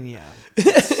it? I mean, yeah.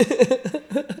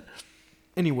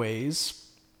 Anyways,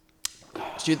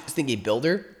 Do you think a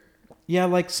builder? yeah,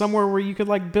 like somewhere where you could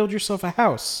like build yourself a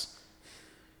house,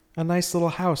 a nice little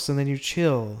house, and then you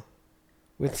chill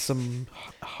with some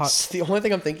hot. The only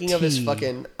thing I'm thinking of is tea.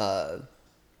 fucking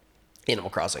Animal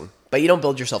Crossing. But you don't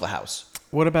build yourself a house.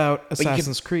 What about you could-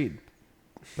 Assassin's Creed?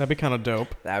 That'd be kind of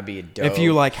dope. That would be a dope. If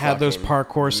you like had those fucking-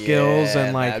 parkour skills Yeah,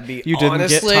 and like that'd be- you didn't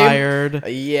honestly, get tired.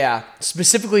 Yeah,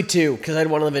 specifically too, because I'd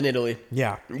want to live in Italy.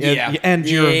 Yeah. Yeah. And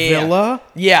your Yeah. villa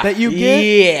Yeah, that you get.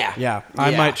 Yeah, Yeah. I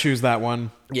Yeah. might choose that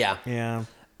one. yeah, Yeah.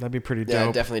 That'd be pretty yeah. I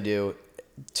dope. definitely do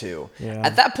too. Yeah.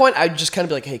 At that point, I'd just kind of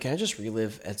be like, "Hey, can I just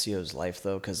relive Ezio's life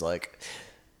though?" Because like,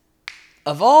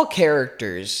 of all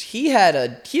characters, he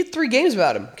had 3 games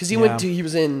about him. Because he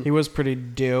was in He was pretty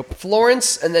dope.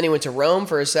 Florence, and then he went to Rome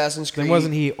for Assassin's Creed. Then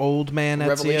wasn't he old man Ezio at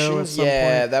Revelations? some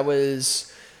Yeah, point? that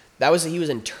was he was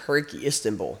in Turkey,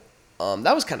 Istanbul.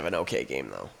 That was kind of an okay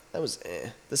game though. That was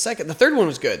the third one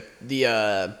was good.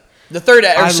 The third.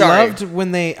 I loved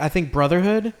when I think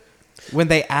Brotherhood, when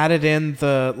they added in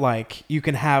the like you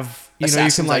can have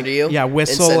Assassins you can like under you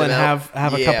whistle and out.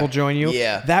 have a couple join you.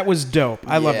 Yeah, that was dope.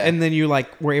 I love, and then you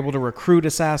like were able to recruit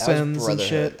assassins and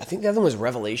shit. I think the other one was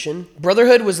Revelation.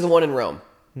 Brotherhood was the one in Rome.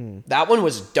 That one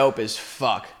was dope as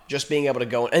fuck. Just being able to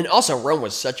go, and also Rome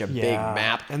was such a big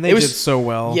map, and they did so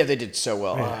well. Yeah, they did so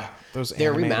well. Yeah,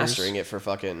 they're remastering it for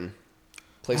fucking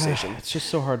PlayStation. It's just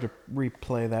so hard to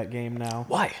replay that game now.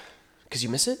 Why? Because you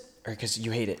miss it, or because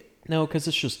you hate it? No, because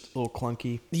it's just a little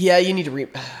clunky. Yeah, you need to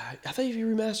I thought if you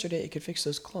remastered it, it could fix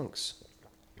those clunks.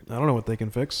 I don't know what they can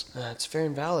fix. It's fair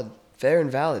and valid. Fair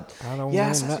and valid. I don't know.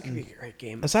 Yeah, Assassin's Creed would be a great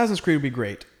game. Assassin's Creed would be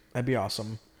great. That'd be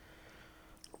awesome.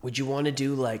 Would you want to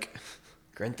do like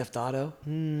Grand Theft Auto?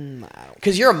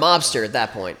 Because you're a mobster at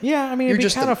that point. Yeah, I mean, it'd be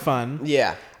kind of fun.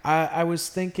 Yeah. I was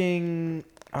thinking.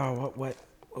 Oh, what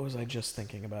was I just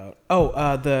thinking about?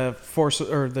 Oh, the Force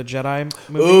or the Jedi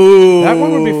movie. Ooh. That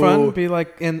one would be fun. Be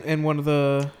like in one of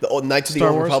the old Knights of the Star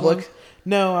Old Wars Republic. ones.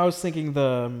 No, I was thinking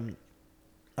the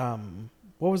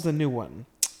what was the new one?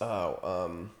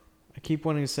 I keep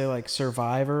wanting to say like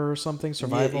Survivor or something.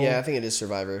 Survival. Yeah, I think it is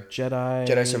Survivor.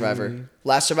 Jedi Survivor.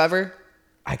 Last Survivor.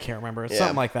 I can't remember. It's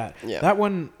something like that. Yeah. That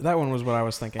one was what I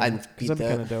was thinking. I'd beat that'd be that.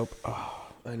 kind of dope. Oh,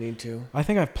 I need to. I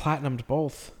think I've platinumed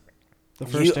both. The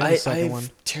first and the second one.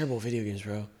 Terrible video games,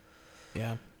 bro.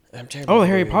 Yeah. I'm terrible. Oh, the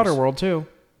Harry Potter world too.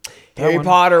 Harry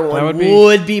Potter one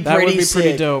would be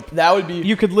pretty dope. That would be.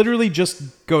 You could literally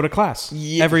just go to class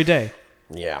every day.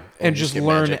 Yeah. And just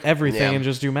learn magic. everything and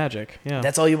just do magic. Yeah.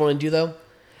 That's all you want to do, though?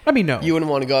 I mean, no. You wouldn't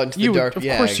want to go out into the dark. Of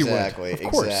course you would. Of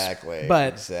course. Exactly.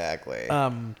 But, exactly.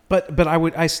 But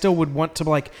I still would want to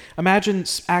like imagine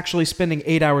actually spending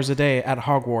 8 hours a day at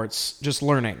Hogwarts just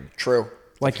learning. True.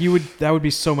 Like that would be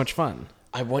so much fun.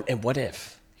 And what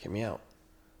if? Hear me out.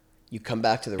 You come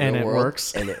back to the and real it world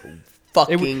works. and it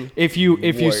fucking if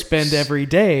you spend every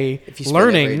day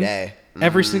learning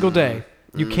every single day,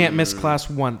 you can't miss class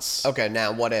once. Okay,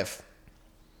 now what if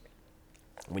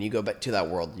when you go back to that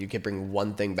world, you could bring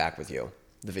one thing back with you,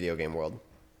 the video game world.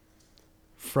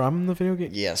 From the video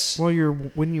game? Yes. Well,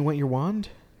 wouldn't you want your wand?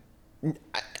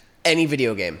 Any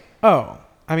video game. Oh,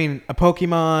 I mean a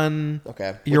Pokemon.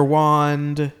 Okay. Your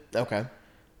wand. Okay.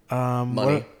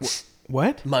 Money.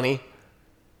 What? Money.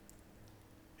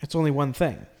 It's only one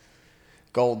thing.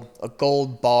 Gold. A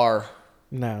gold bar.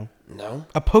 No. No?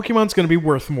 A Pokemon's going to be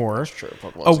worth more. That's true.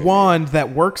 A wand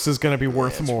that works is going to be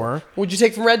worth more. What would you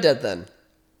take from Red Dead then?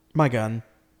 My gun.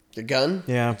 Your gun?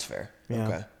 Yeah. That's fair. Yeah.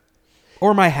 Okay.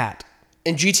 Or my hat.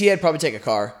 In GTA, I'd probably take a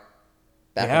car.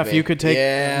 If you could take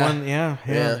one. Yeah.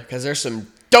 Because there's some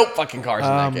dope fucking cars in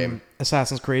that game.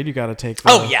 Assassin's Creed, you got to take.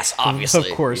 Yes,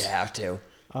 obviously. Of course. You have to.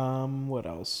 What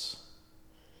else?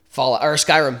 Fallout or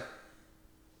Skyrim.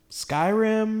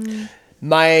 Skyrim.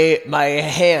 My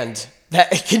hand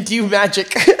that can do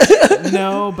magic.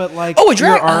 No, but like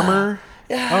your armor.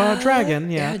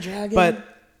 Dragon. Yeah. Yeah, dragon. But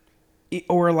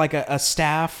or like a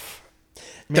staff.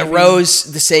 Maybe. The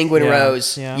rose, the sanguine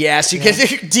rose. Yeah. Yes, you can.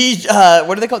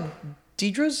 What are they called?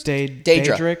 Daedras?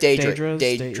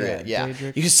 Daedra. Yeah.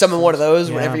 You can summon one of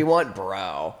those whenever you want,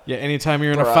 bro. Yeah. Anytime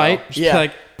you're in a fight, just be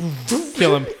like,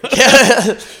 kill him.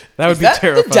 That would be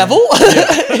terrifying. The devil?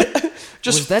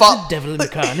 Was that the devil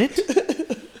incarnate?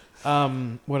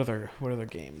 What other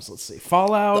games? Let's see.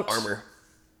 Fallout. The armor.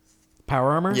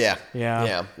 Power armor? Yeah. You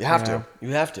have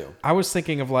to. I was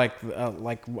thinking of like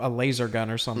a laser gun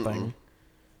or something.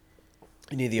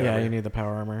 You need the armor. Yeah, you need the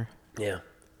power armor. Yeah.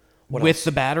 What else?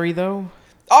 The battery though?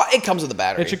 Oh, it comes with the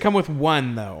battery. It should come with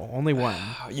one though. Only one.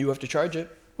 You have to charge it.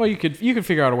 Well, you could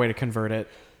figure out a way to convert it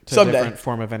to a different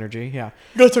form of energy. Yeah.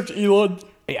 You gotta talk to Elon.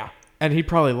 Yeah. And he'd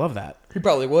probably love that. He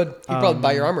probably would. He'd probably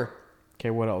buy your armor. Okay,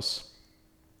 what else?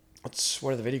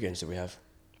 What are the video games that we have?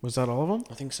 Was that all of them?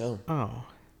 I think so. Oh.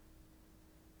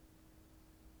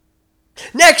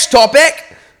 Next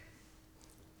topic!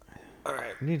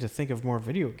 Alright. We need to think of more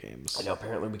video games. I know,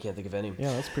 apparently we can't think of any.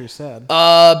 Yeah, that's pretty sad.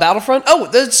 Battlefront? Oh,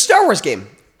 the Star Wars game.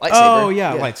 Lightsaber. Oh,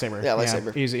 yeah, lightsaber. Yeah,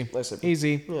 lightsaber. Easy. Lightsaber.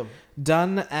 Easy. Yeah.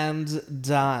 Done and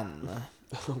done.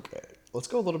 Okay. Let's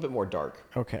go a little bit more dark.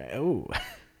 Okay. Ooh.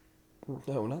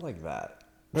 No, not like that.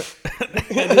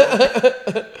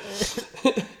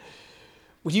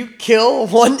 Would you kill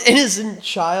one innocent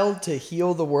child to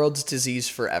heal the world's disease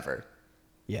forever?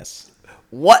 Yes.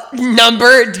 What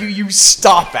number do you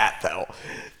stop at, though?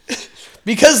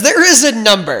 Because there is a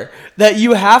number that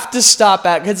you have to stop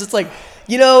at, because it's like,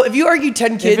 if you argue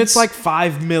 10 kids... If it's like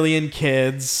 5 million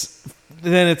kids,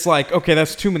 then it's like, okay,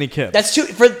 that's too many kids. That's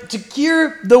to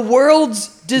cure the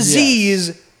world's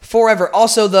disease forever.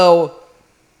 Also, though,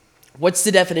 What's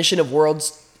the definition of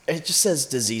world's? It just says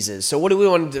diseases. So what do we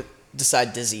want to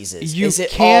decide diseases? You Is it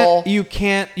can't. all? You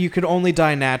can't. You could only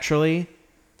die naturally.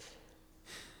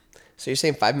 So you're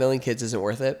saying 5 million kids isn't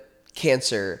worth it?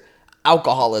 Cancer,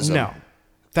 alcoholism. No,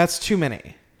 that's too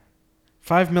many.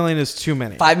 5 million is too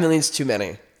many. 5 million's too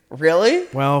many. Really?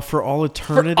 Well, for all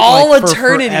eternity. For all like,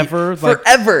 eternity. Forever.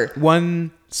 Forever. Like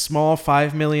one small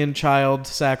 5 million child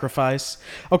sacrifice.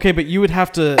 Okay, but you would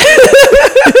have to.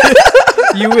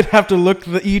 You would have to look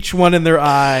each one in their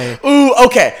eye. Ooh,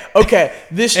 okay.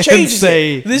 This changes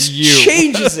it. This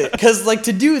changes it. Because, like,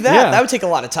 to do that, that would take a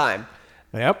lot of time.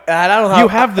 Yep. And I don't know. You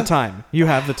have the time. You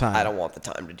have the time. I don't want the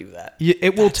time to do that.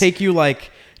 It will take you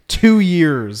like 2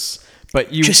 years,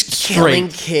 but you just killing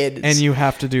kids. And you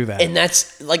have to do that. And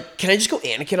that's, like, can I just go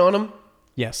Anakin on them?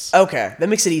 Yes. Okay. That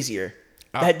makes it easier.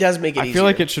 That does make it easier. I feel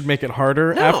like it should make it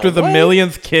harder. No, After the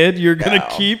millionth kid, you're going to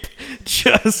keep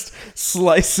just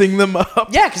slicing them up.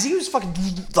 Yeah, because he was fucking,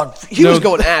 like, he was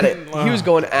going at it. He was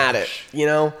going at it, you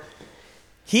know?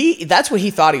 That's what he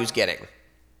thought he was getting.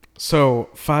 So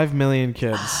 5 million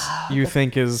kids, you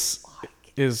think is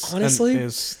honestly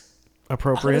is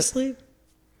appropriate? Honestly,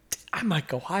 I might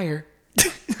go higher.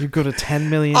 You go to 10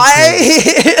 million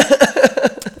kids.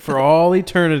 For all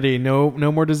eternity, no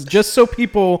more just so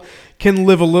people can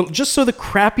live a little, just so the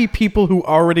crappy people who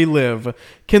already live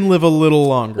can live a little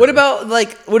longer. What about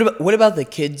the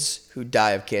kids who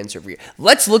die of cancer every year?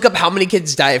 Let's look up how many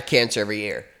kids die of cancer every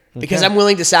year, because I'm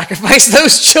willing to sacrifice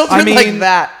those children like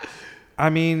that. I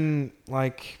mean,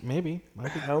 like, maybe.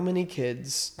 How many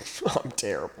kids? Oh, I'm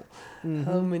terrible. Mm-hmm.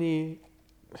 How many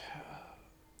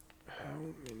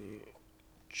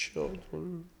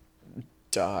children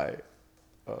die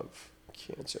of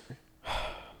cancer?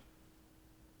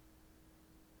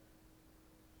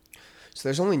 So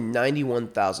there's only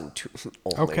 91,000.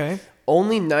 Okay.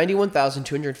 Only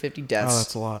 91,250 deaths. Oh,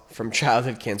 that's a lot. From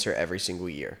childhood cancer every single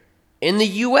year in the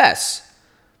U.S.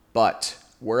 But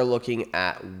we're looking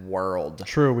at world.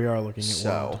 True, we are looking at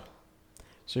world.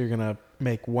 So you're gonna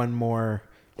make one more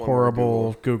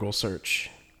horrible Google search.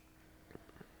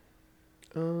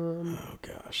 Oh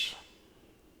gosh.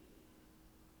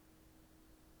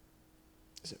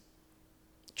 Is it?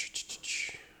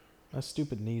 My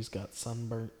stupid knees got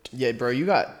sunburnt. Yeah, bro, you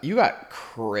got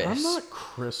crisp. I'm not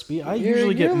crispy. I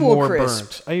usually get more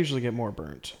burnt. I usually get more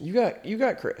burnt. You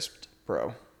got crisped,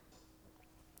 bro.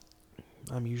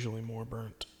 I'm usually more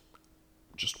burnt.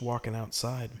 Just walking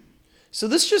outside. So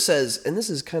this just says, and this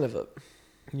is kind of a...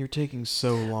 You're taking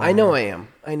so long. I know I am.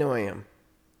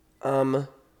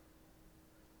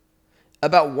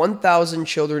 About 1,000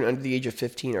 children under the age of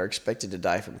 15 are expected to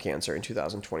die from cancer in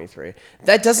 2023.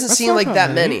 That doesn't seem like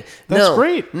that many. That's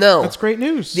great. No. That's great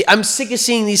news. I'm sick of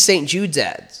seeing these St. Jude's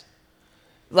ads.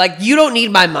 Like, you don't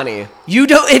need my money. You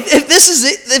don't... If this is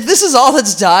it, if this is all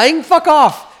that's dying, fuck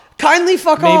off. Kindly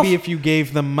fuck off. Maybe if you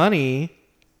gave them money,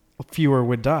 fewer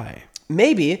would die.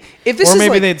 Maybe. If this or is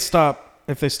maybe like, they'd stop,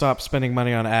 if they stopped spending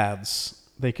money on ads,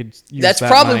 they could use that's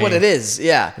that probably money. what it is,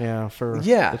 yeah. Yeah, for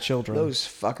the children. Those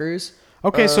fuckers.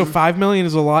 Okay, so 5 million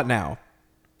is a lot now.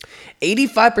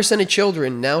 85% of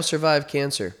children now survive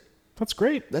cancer. That's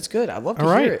great. That's good. I'd love to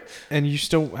hear it. And you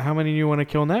still, how many do you want to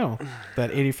kill now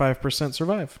that 85%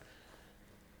 survive?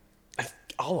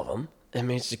 All of them. I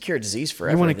mean, it's a cure disease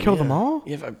forever. You want to kill them all?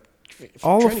 Yeah,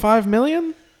 all of 5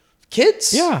 million?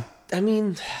 Kids? Yeah. I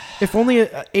mean, if only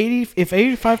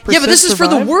 85%. Yeah, but this is for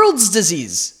the world's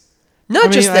disease,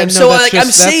 not just them. So like, I'm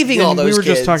saving all those. We were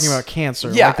kids. just talking about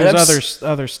cancer. Yeah, like, there's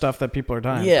other stuff that people are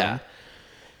dying. Yeah. From.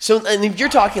 So, and if you're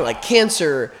talking like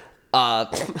cancer,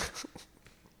 almost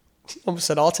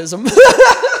said autism.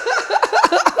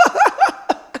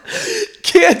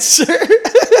 Cancer.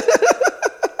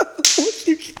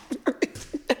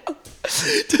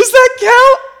 Does that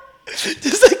count?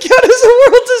 Does that count as a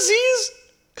world disease?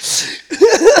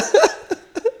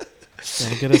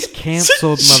 Gonna get us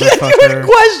canceled, motherfucker. Genuine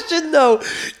question though.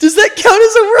 Does that count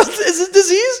as a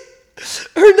disease?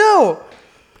 Or no?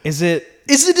 Is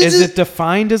it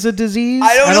defined as a disease?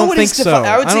 I don't know what think it's defined.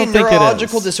 so. I would say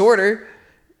neurological disorder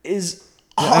is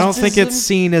autism. I don't think it's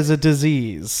seen as a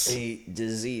disease. A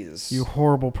disease. You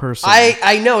horrible person.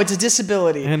 I know it's a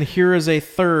disability. And here is a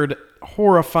third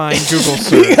horrifying Google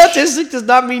search. Being autistic does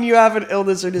not mean you have an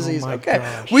illness or disease. Okay,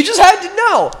 gosh. We just had to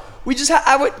know.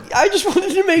 I just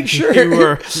wanted to make sure.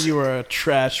 You were a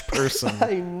trash person.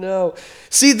 I know.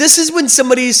 See, this is when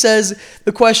somebody says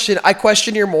the question, I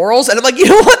question your morals. And I'm like, you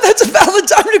know what? That's a valid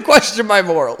time to question my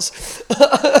morals.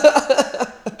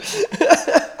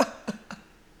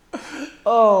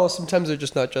 Oh, sometimes they're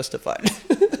just not justified.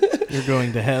 You're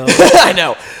going to hell. I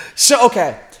know. So,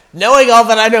 okay. Knowing all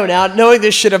that I know now, knowing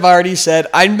this shit I've already said,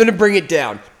 I'm going to bring it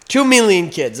down. 2 million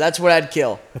kids. That's what I'd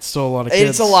kill. That's still a lot of kids.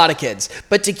 It's a lot of kids.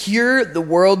 But to cure the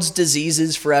world's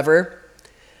diseases forever,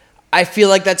 I feel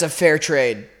like that's a fair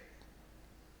trade.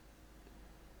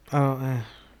 Oh,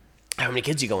 How many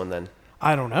kids you going then?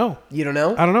 I don't know. You don't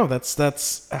know? I don't know.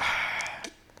 That's.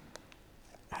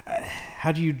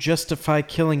 How do you justify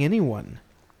killing anyone?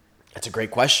 That's a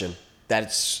great question.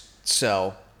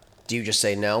 So. Do you just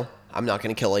say no? I'm not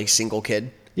going to kill a single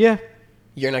kid. Yeah.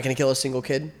 You're not going to kill a single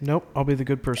kid? Nope. I'll be the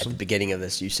good At person. the beginning of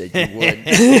this, you said you would.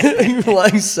 You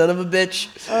lying son of a bitch.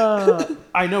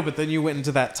 I know, but then you went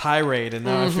into that tirade, and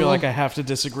now I feel like I have to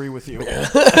disagree with you,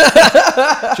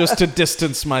 just to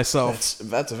distance myself.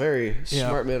 That's a very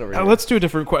smart man over here. Let's do a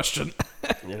different question.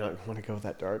 You don't want to go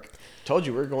that dark. Told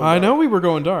you we were going dark. I know we were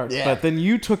going dark, but then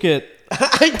you took it.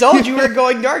 I told you we were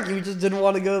going dark. You just didn't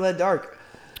want to go that dark.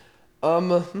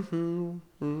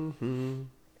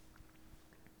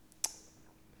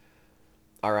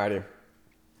 Alrighty.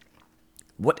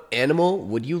 What animal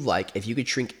would you like if you could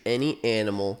shrink any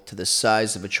animal to the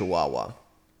size of a chihuahua?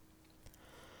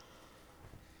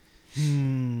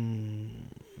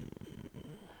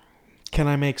 Can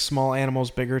I make small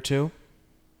animals bigger too?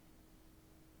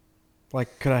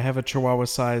 Like, could I have a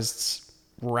chihuahua-sized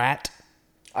rat?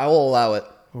 I will allow it.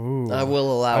 Ooh. I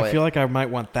will allow it. I feel like I might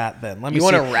want that then. Let me You see.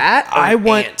 want a rat or I an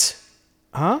want ant?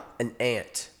 Huh? An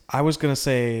ant. I was gonna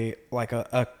say like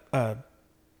a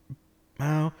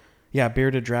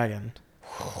bearded dragon.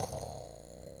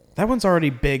 That one's already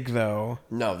big though.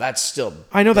 No, that's still.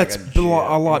 I know like that's a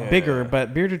lot bigger,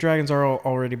 but bearded dragons are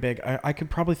already big. I could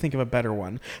probably think of a better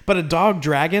one. But a dog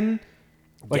dragon,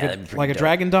 like a dope.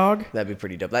 dragon dog. That'd be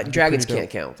pretty dope. Dragons can't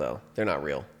count though; they're not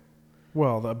real.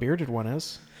 Well, the bearded one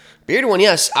is. Bearded one,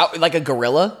 yes. Like a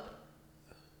gorilla.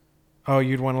 Oh,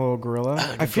 you'd want a little gorilla?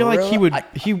 A I feel like he gorilla?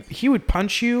 would he would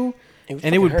punch you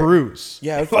and it would hurt. bruise.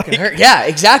 Yeah, it would fucking hurt. Yeah,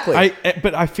 exactly.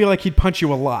 But I feel like he'd punch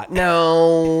you a lot.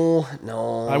 No.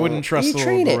 I wouldn't trust You the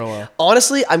train little it. gorilla.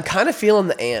 Honestly, I'm kind of feeling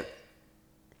the ant.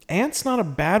 Ant's not a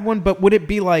bad one, but would it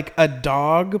be like a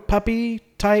dog puppy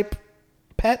type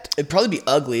pet? It'd probably be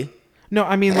ugly. No,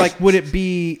 I mean like would it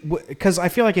be because I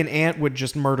feel like an ant would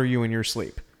just murder you in your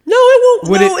sleep. No, it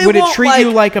won't. Would it treat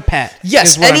you like a pet?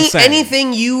 Yes, is what I'm saying.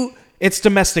 anything you. It's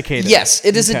domesticated. Yes,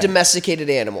 it is a domesticated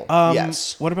animal.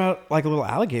 Yes. What about like a little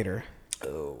alligator?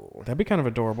 Oh, That'd be kind of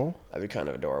adorable. that'd be kind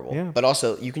of adorable. Yeah. But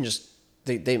also, you can just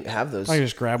they have those. I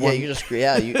just grab yeah, one. you just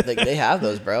they have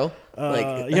those, bro.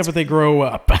 Yeah, but they grow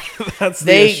up. That's the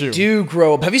They issue. do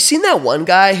grow up. Have you seen that one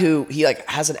guy who he like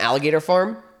has an alligator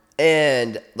farm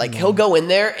and like he'll go in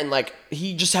there and like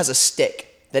he just has a stick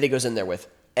that he goes in there with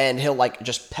and he'll like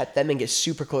just pet them and get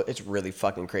super close. It's really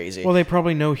fucking crazy. Well, they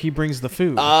probably know he brings the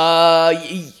food.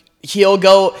 He'll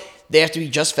go. They have to be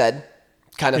just fed,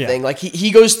 kind of thing. Like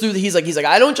he goes through. He's like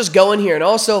I don't just go in here, and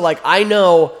also like I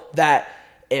know that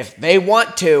if they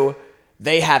want to,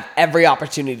 they have every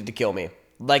opportunity to kill me.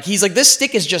 Like he's like this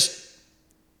stick is just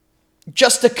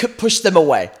to push them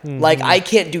away. Mm-hmm. Like I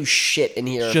can't do shit in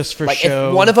here. Just for like, show.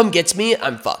 If one of them gets me,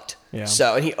 I'm fucked. Yeah.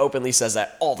 So and he openly says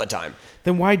that all the time.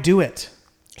 Then why do it?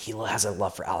 He has a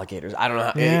love for alligators. I don't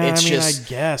know. Yeah, It's I mean, just I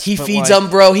guess, he but feeds like- them,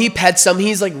 bro. He pets them.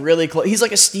 He's like really close. He's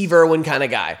like a Steve Irwin kind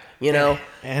of guy, you know.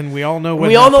 And we all know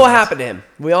We all know what happened to him.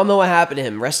 We all know what happened to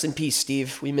him. Rest in peace,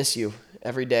 Steve. We miss you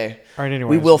every day. All right, anyways,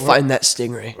 we will find that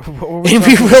stingray, what were and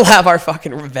we will have our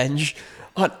fucking revenge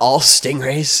on all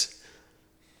stingrays.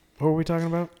 What were we talking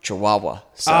about? Chihuahua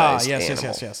size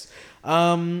yes.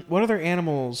 What other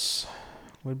animals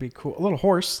would be cool? A little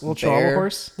horse, a little Chihuahua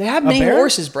horse. They have A mini bear?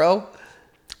 horses, bro.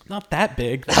 Not that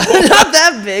big. Not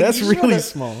that big. That's really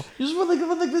small. You just want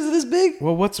like this big?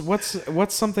 Well,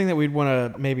 what's something that we'd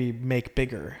want to maybe make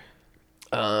bigger?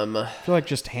 I feel like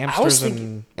just hamsters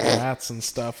and rats and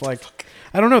stuff. Like,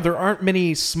 I don't know. There aren't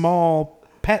many small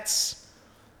pets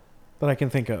that I can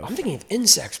think of. I'm thinking of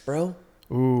insects, bro.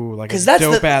 Ooh, like a that's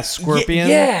dope ass scorpion.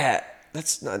 Yeah,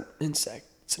 that's not an insect.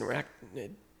 It's an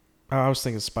arachnid. Oh, I was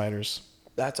thinking spiders.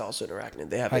 That's also an arachnid.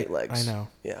 They have 8 legs. I know.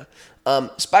 Yeah.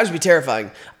 Spiders would be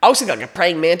terrifying. I was thinking like a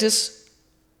praying mantis.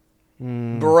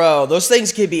 Bro, those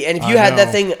things could be. And if you had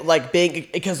that thing like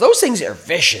big, because those things are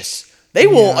vicious. They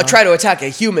will try to attack a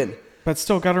human. But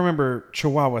still, gotta remember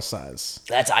Chihuahua size.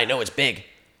 I know it's big.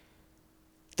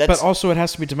 But also, it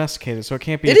has to be domesticated, so it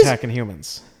can't be attacking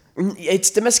humans. It's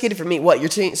domesticated for me. What, you're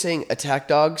saying attack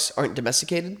dogs aren't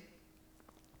domesticated?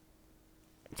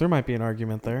 There might be an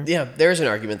argument there. Yeah, there is an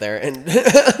argument there. And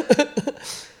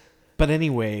but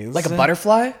anyways. like a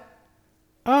butterfly?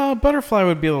 Butterfly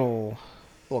would be a little...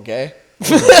 Okay.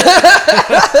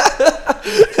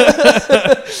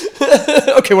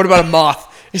 Okay, what about a moth?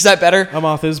 Is that better? A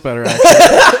moth is better, actually.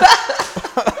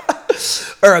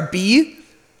 Or a bee?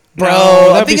 Bro,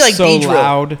 No, I'm thinking like so bee drill.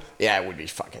 loud. Yeah, it would be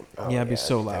fucking. Oh, Yeah, it'd be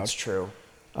so loud. That's true.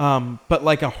 But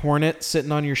like a hornet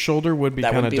sitting on your shoulder would be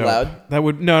That kind of wouldn't dope. be loud? That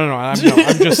would no. I'm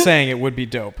just saying it would be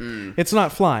dope. It's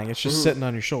not flying. It's just sitting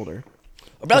on your shoulder.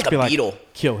 What about Just like a be beetle?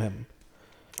 Kill him.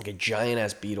 Like a giant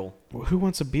ass beetle. Well, who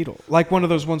wants a beetle? Like one of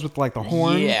those ones with like the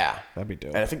horn. Yeah, That'd be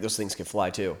dope. and I think those things can fly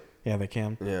too. Yeah, they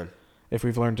can. Yeah, If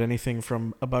we've learned anything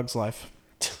from A Bug's Life,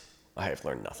 I have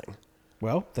learned nothing.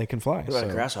 well, they can fly. What about a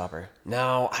so- grasshopper?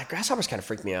 No, grasshoppers kind of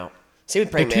freak me out. Same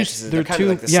with praying They're too- mantises. they're kind too- of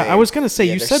like the yeah, same. I was gonna say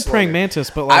Yeah, you they're said praying slender. mantis,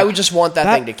 but like I would just want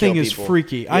that thing to kill is people.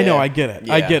 freaky. I know, I get it.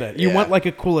 I Yeah, get it. You yeah. want like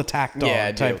a cool attack dog Yeah,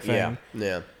 I do. type thing.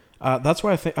 Yeah. That's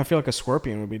why I feel like a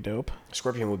scorpion would be dope.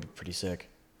 Scorpion would be pretty sick.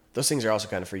 Those things are also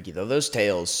kind of freaky though. Those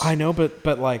tails. I know,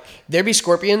 but like There'd be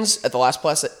scorpions at the last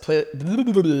place. There'd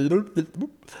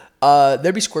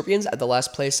be scorpions at the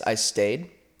last place I stayed,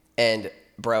 and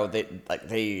bro,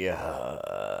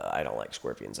 I don't like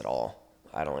scorpions at all.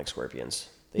 I don't like scorpions.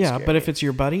 They yeah, scare but me. if it's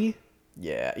your buddy,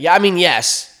 yeah. I mean,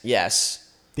 yes.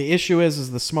 the issue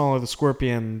is the smaller the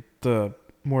scorpion, the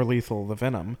more lethal the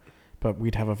venom. But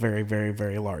we'd have a very, very,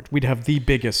 very large. We'd have the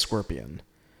biggest scorpion.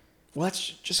 Well, that's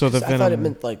just So the I thought it venom-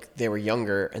 meant like they were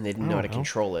younger and they didn't know how to know.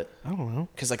 control it. I don't know.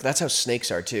 Because like that's how snakes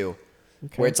are too.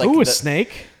 Okay. Where it's like Ooh, a the-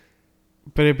 snake,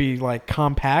 but it'd be like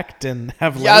compact and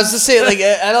have. Yeah, I was legs. just saying, like,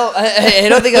 I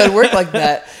don't think it would work like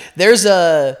that. There's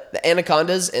the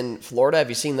anacondas in Florida. Have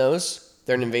you seen those?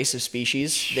 They're an invasive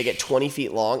species. They get 20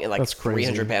 feet long and like That's crazy.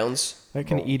 300 pounds. That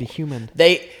can eat a human.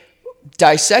 They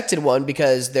dissected one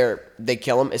because they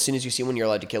kill them as soon as you see one. You're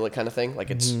allowed to kill it, kind of thing. Like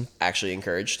it's actually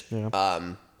encouraged.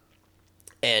 Yeah.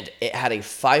 And it had a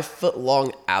 5-foot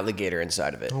long alligator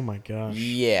inside of it. Oh my gosh.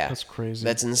 Yeah, That's crazy.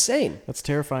 That's insane. That's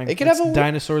terrifying. It could That's have a-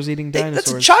 dinosaurs eating dinosaurs.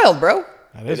 That's a child, bro.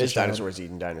 That It is a is child. dinosaurs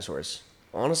eating dinosaurs.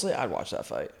 Honestly, I'd watch that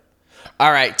fight.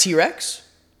 All right, T-Rex.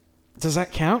 Does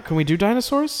that count? Can we do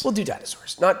dinosaurs? We'll do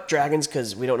dinosaurs, not dragons,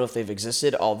 because we don't know if they've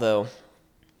existed. Although,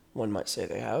 one might say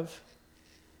they have.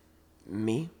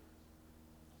 Me?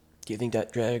 Do you think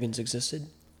that dragons existed?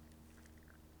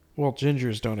 Well,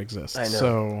 gingers don't exist. I know.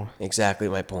 So Exactly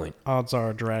my point. odds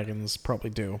are dragons probably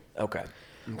do. Okay.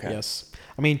 Yes.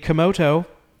 I mean, Komodo.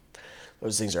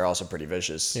 Those things are also pretty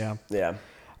vicious. Yeah. Yeah.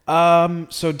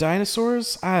 So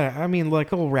dinosaurs. I mean,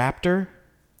 like a little raptor.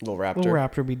 Little raptor. Little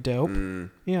raptor would be dope.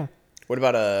 Yeah. What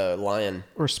about a lion?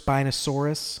 Or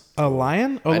Spinosaurus. A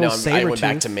lion? A I know, little I saber went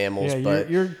back tooth. to mammals, Yeah, but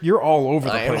you're all over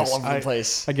the I am place. all over the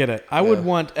place. I get it. I would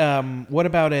want. What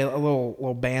about a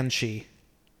little banshee?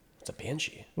 What's a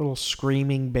banshee? A little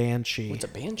screaming banshee. What's a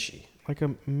banshee? Like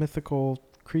a mythical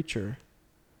creature.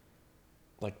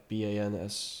 Like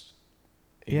BANS.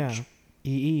 Yeah.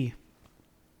 EE.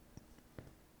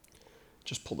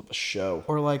 Just pulled up a show.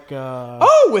 Or like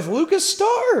Oh, with Lucas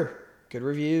Starr. Good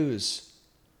reviews.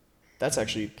 That's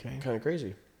actually kind of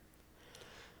crazy.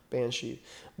 Banshee.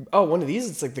 Oh, one of these.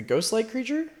 It's like the ghost-like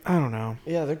creature. I don't know.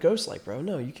 Yeah, they're ghost-like, bro.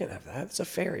 No, you can't have that. It's a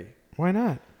fairy. Why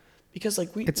not? Because like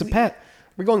It's a pet.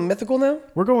 We're going mythical now.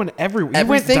 We're going everywhere. You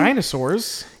went Everything?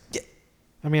 dinosaurs.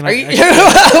 I mean, Are you?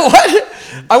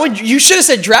 What? You should have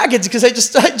said dragons because I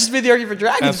just made the argument for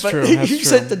dragons. That's but true, you that's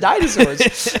said true. the dinosaurs.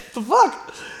 The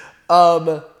fuck.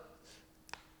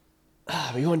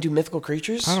 You want to do mythical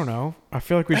creatures? I don't know. I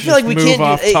feel like we should feel like we move can't do-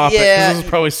 off topic. 'Cause yeah. this is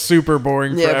probably super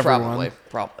boring for Yeah, everyone.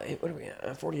 probably. What are we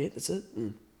at? 48. That's it.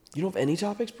 You don't have any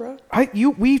topics, bro?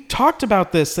 We talked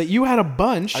about this that you had a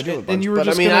bunch. I do have a and bunch, you were but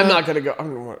just I mean, gonna, I'm not gonna go.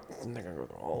 I'm not gonna go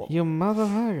through all of them. You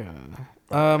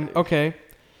motherfucker. Okay.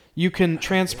 You can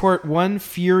transport one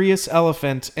furious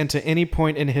elephant into any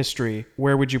point in history.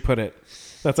 Where would you put it?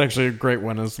 That's actually a great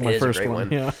one. Is my It is a first great one.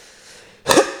 one. Yeah.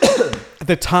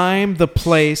 The time, the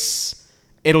place,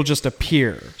 it'll just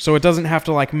appear. So it doesn't have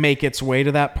to like make its way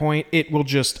to that point. It will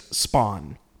just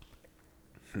spawn.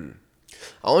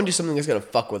 I want to do something that's gonna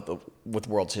fuck with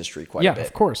world's history quite a Yeah, bit.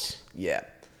 of course. Yeah.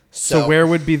 So where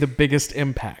would be the biggest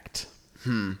impact?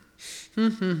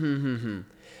 And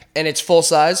it's full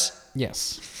size,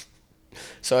 Yes.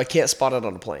 so I can't spot it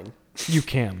on a plane. You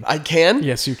can. I can.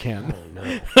 Yes, you can.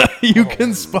 You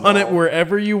can spawn it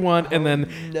wherever you want, and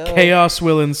then chaos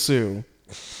will ensue.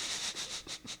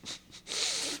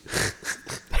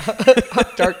 How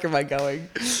dark am I going?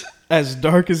 As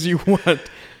dark as you want.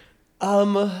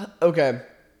 Okay.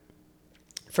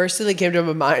 First thing that came to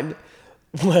my mind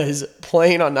was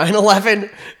playing on 9/11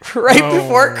 right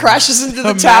before it crashes into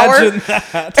the tower. Imagine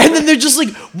that. And then they're just like,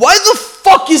 why the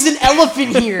fuck is an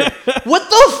elephant here? What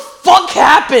the fuck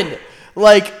happened?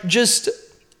 Like, just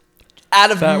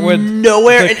out of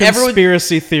nowhere. The And everyone...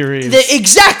 conspiracy theories.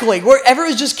 Exactly. Where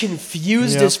everyone's just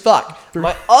confused Yep. as fuck.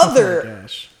 My other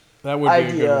gosh. That would be a good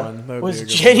idea one. That would was be a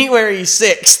good January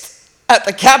 6th at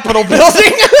the Capitol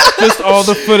building. Just all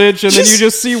the footage, and then you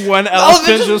just see one Oh,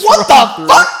 elephant just what run the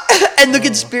fuck? And the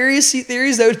conspiracy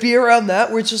theories that would be around that,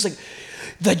 where it's just like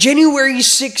the January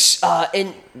 6th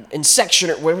in section,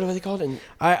 or whatever they call it.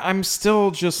 I'm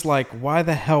still just like, why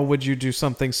the hell would you do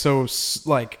something so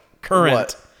like current?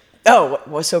 What? Oh,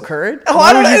 what's so current? Oh, Why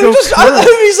I don't would know. you go current? It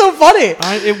would be so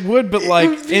funny. It would, but like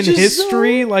would be in just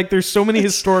history, like there's so many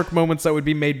historic moments that would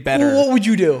be made better. Well, what would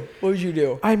you do? What would you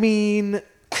do? I mean,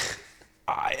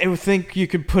 I would think you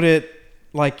could put it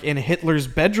like in Hitler's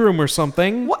bedroom or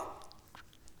something. What?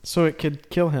 So it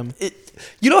could kill him.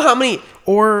 You know how many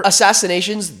Or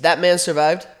assassinations that man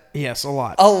survived? yes, a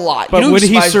lot. A lot. But You know who would he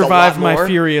survived a lot survive my more?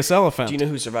 furious elephant? Do you know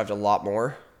who survived a lot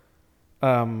more?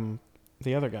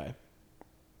 The other guy.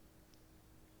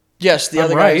 Yes, the I'm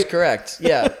other guy right. is correct.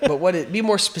 Yeah, but be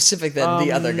more specific than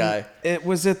the other guy.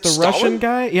 Was it the Stalin? Russian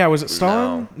guy? Yeah, was it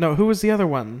Stalin? No, who was the other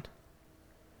one?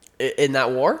 In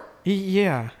that war?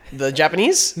 Yeah. The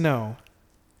Japanese? No.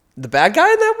 The bad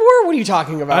guy in that war? What are you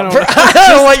talking about? I don't know. I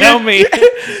don't know what Tell me.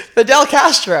 Fidel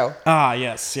Castro. Ah,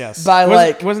 yes.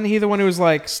 Wasn't he the one who was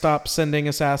like, stop sending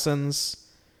assassins,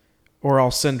 or I'll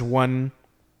send one?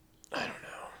 I don't know.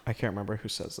 I can't remember who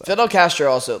says that. Fidel Castro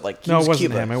also, he No, was it wasn't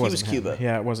Cuba. him. It He wasn't was him. Cuba.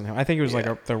 Yeah, it wasn't him. I think it was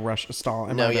like the Russia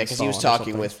Stalin. No, yeah, because he was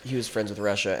talking he was friends with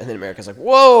Russia, and then America's like,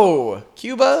 whoa,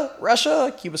 Cuba,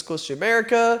 Russia, Cuba's close to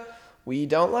America. We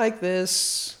don't like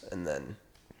this. And then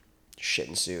shit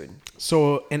ensued.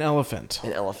 So an elephant.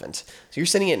 An elephant. So you're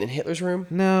sending it in Hitler's room?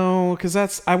 No,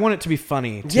 because I want it to be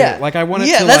funny. Too. Yeah. Like I want it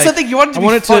to. Yeah, that's like, the thing. You want it to I be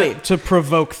want funny. it to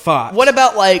provoke thought. What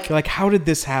about like how did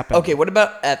this happen? okay, what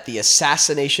about at the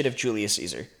assassination of Julius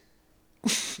Caesar?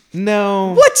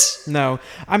 No. What? No.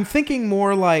 I'm thinking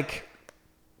more like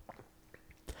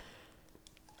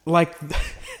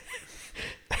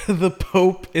the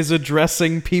Pope is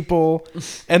addressing people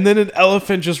and then an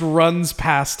elephant just runs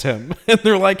past him. And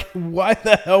they're like, why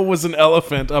the hell was an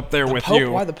elephant up there with Pope?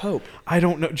 you? Why the Pope? I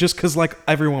don't know. Just because like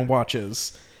everyone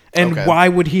watches. And Okay. why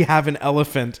would he have an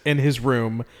elephant in his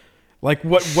room? Like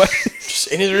what? Just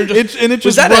in his room, it just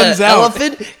was that runs an out.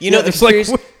 elephant? You know Yeah, the it's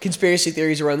like, conspiracy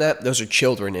theories around that? Those are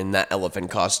children in that elephant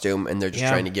costume, and they're just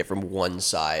Yeah. trying to get from one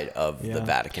side of the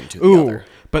Vatican to the Ooh, other.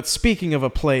 but speaking of a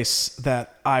place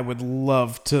that I would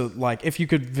love to, like, if you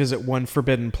could visit one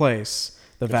forbidden place,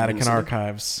 the Vatican City?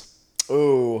 Archives.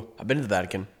 Ooh, I've been to the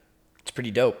Vatican. It's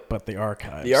pretty dope. But the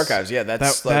archives. The archives, yeah,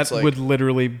 that's that like, would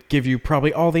literally give you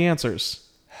probably all the answers.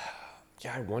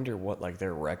 yeah, I wonder what like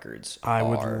their records I are.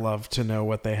 would love to know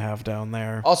what they have down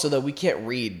there. Also, though, we can't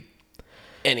read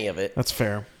any of it. That's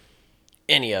fair.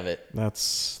 Any of it.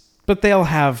 But they'll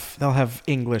have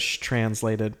English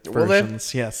translated Will they?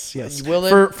 versions. Yes. Will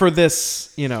they? For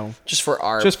this, you know. Just for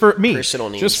our Just for me. personal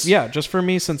needs. Just for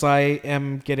me, since I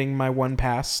am getting my one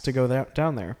pass to go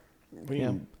down there. What do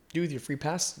you do with your free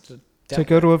pass? To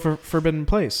go to a forbidden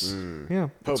place. Yeah.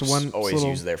 Popes it's always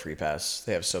use their free pass.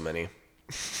 They have so many.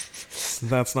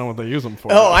 That's not what they use them for.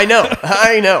 Oh, I know.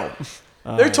 I know.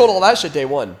 They're told all that shit day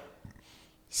one.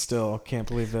 Still, can't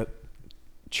believe that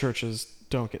churches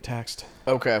don't get taxed.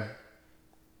 Okay.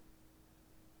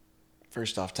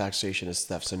 First off, taxation is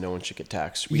theft, so no one should get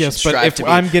taxed. Yes, but if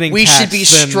I'm getting we taxed, should be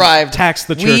then strived. tax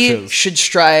the We churches. should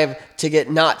strive to get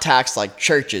not taxed like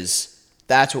churches.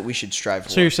 That's what we should strive for.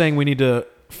 So you're saying we need to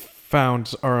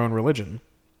found our own religion?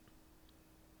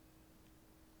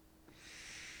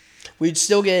 We'd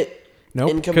still get Nope,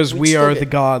 income because we'd we still are get- the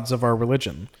gods of our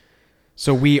religion.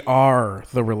 So we are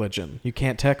the religion. You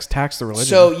can't tax the religion.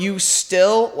 So you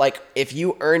still, like, if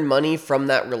you earn money from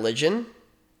that religion,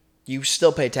 you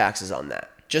still pay taxes on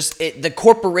that. Just the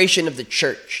corporation of the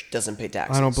church doesn't pay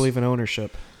taxes. I don't believe in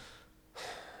ownership.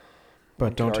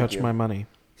 But don't touch argue. my money.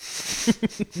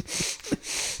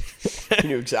 You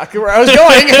knew exactly where I was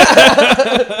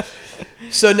going.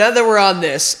 So now that we're on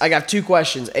this, I got two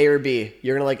questions, A or B.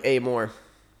 You're going to like A more.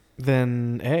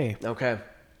 Then A. Okay.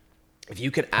 If you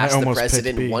could ask the almost picked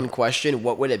president B. one question,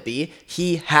 what would it be?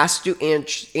 He has to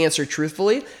answer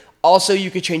truthfully. Also, you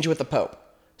could change it with the Pope.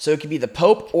 So it could be the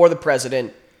Pope or the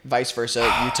president, vice versa.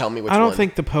 You tell me which one. I don't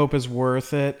think the Pope is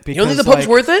worth it. Because, You don't think the Pope's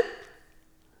worth it?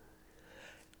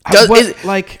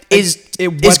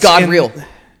 Is God real?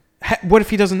 What if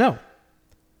he doesn't know?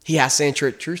 He has to answer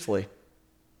it truthfully.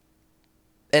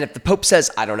 And if the Pope says,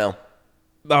 I don't know.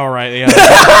 All right, yeah.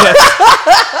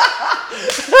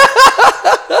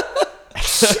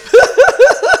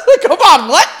 Come on,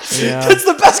 what? Yeah. That's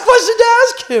the best question to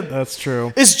ask him. That's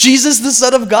true. Is Jesus the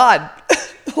Son of God?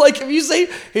 Like, if you say,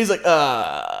 he's like,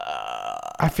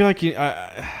 I feel like you.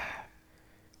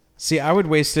 See, I would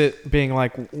waste it being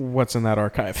like, what's in that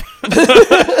archive?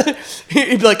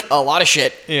 He'd be like, a lot of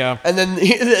shit. Yeah. And then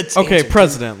it's okay,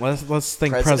 president. Let's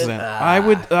think president.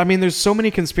 President? I mean, there's so many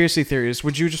conspiracy theories.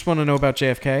 Would you just want to know about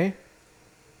JFK?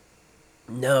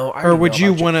 No. Or would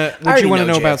you want to? Would you want to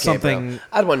know about JFK, something? Bro.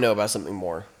 I'd want to know about something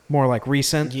more like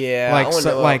recent. Yeah. Like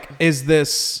like is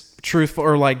this truthful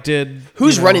or like did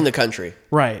who's running the country?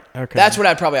 Right. Okay. That's what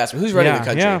I'd probably ask him. Who's running the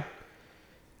country? Yeah.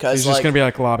 Because he's just gonna be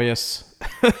like lobbyists.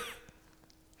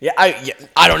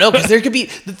 I don't know because there could be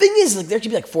the thing is like there could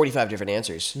be like 45 different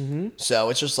answers. Mm-hmm.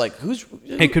 So it's just like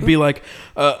it could be like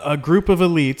a group of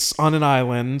elites on an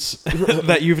island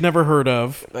that you've never heard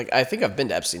of. Like I think I've been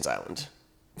to Epstein's Island.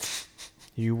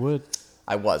 You would.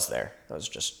 I was there. I was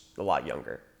just a lot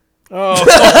younger. Oh.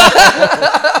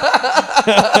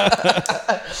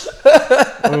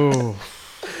 Oh.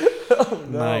 Oh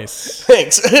no. Nice.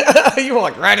 Thanks. You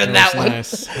walked right in that one.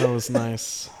 Nice. That was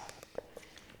nice.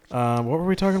 What were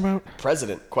we talking about?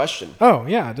 President question. Oh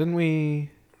yeah, didn't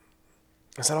we?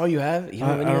 Is that all you have? You don't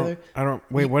have any other? I don't.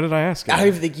 Wait, what did I ask? I don't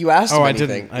even think you asked him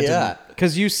anything. I didn't.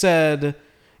 Because you said,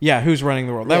 yeah, who's running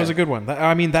the world? That was a good one.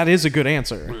 I mean, that is a good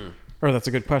answer, or that's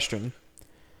a good question.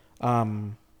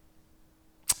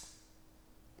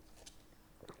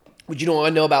 Would you want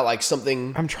to know about like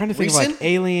something? I'm trying to think recent? of like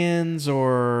aliens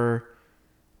or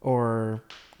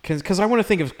because I want to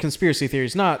think of conspiracy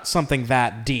theories, not something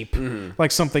that deep,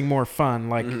 like something more fun,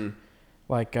 like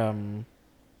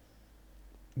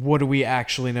what do we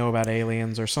actually know about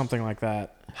aliens or something like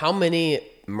that. How many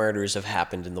murders have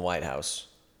happened in the White House?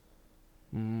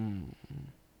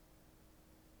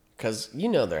 Because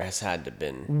there has had to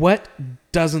been. What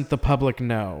doesn't the public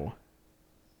know?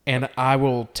 And I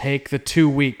will take the 2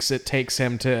 weeks it takes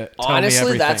him to tell me everything.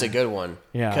 Honestly, that's a good one.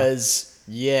 Yeah. Because,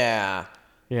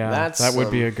 that would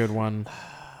be a good one.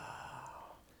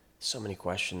 So many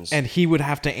questions. And he would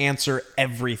have to answer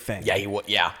everything. Yeah, he would.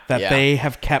 Yeah. That they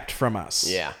have kept from us.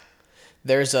 Yeah.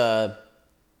 There's as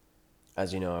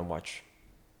you know, I watch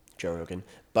Joe Rogan.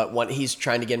 But when he's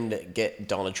trying to get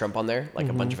Donald Trump on there, like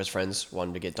a bunch of his friends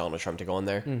wanted to get Donald Trump to go on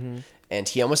there. And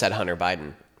he almost had Hunter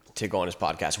Biden to go on his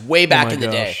podcast way back in the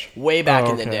day. Way back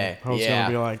in the day. I was gonna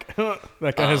be like,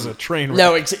 that guy has a train wreck.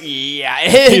 No,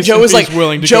 Joe was like,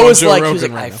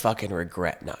 I fucking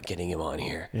regret not getting him on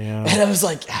here. Yeah. And I was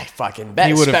like, I fucking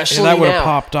bet, especially that would have now.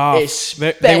 popped off.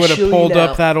 They would have pulled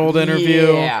up that old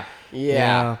interview.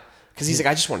 Yeah. Because he's like,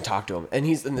 I just want to talk to him. And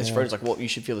his friend's like, well, you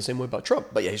should feel the same way about Trump.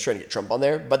 But yeah, he's trying to get Trump on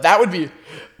there. But that would be.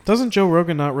 Doesn't Joe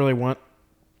Rogan not really want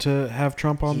to have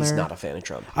Trump on there? He's not a fan of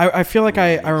Trump. I feel like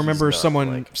I remember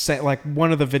someone say, like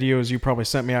one of the videos you probably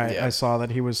sent me. I saw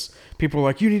that people were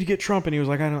like, you need to get Trump, and he was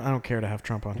like, I don't care to have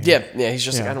Trump on here. Yeah. He's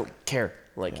just like, I don't care.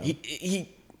 Like he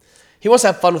wants to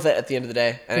have fun with it at the end of the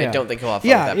day, and I don't think he'll have fun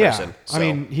with that person. So. I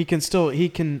mean, he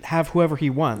can have whoever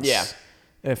he wants. Yeah.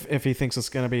 If he thinks it's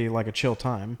gonna be like a chill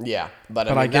time. Yeah, but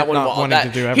I I mean, get that not wanting to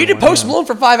do everyone. He did Post Malone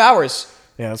for 5 hours.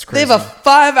 Yeah, that's crazy. They have a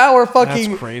 5-hour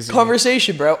fucking crazy.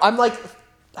 conversation, bro. I'm like,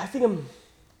 I think I'm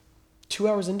 2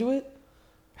 hours into it.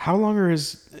 How long are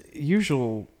his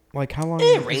usual? Like how long?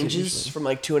 It ranges from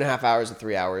like 2.5 hours to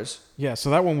 3 hours. Yeah, so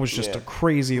that one was just a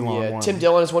crazy long one. Tim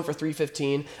Dillon has one for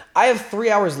 3:15. I have 3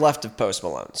 hours left of Post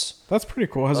Malone's. That's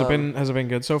pretty cool. Has it been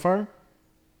good so far?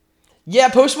 Yeah,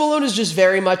 Post Malone is just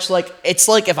very much like, it's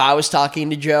like if I was talking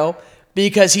to Joe,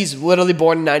 because he's literally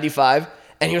born in 95,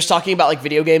 and he was talking about like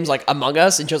video games like Among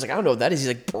Us, and Joe's like, I don't know what that is. He's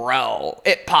like, bro,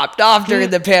 it popped off during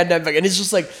the pandemic, and it's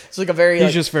just like, a very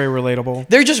He's just very relatable.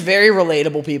 They're just very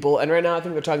relatable people, and right now I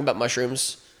think they're talking about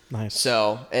mushrooms. Nice.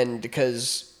 So, and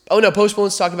because, Post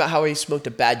Malone's talking about how he smoked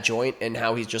a bad joint, and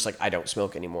how he's just like, I don't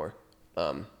smoke anymore.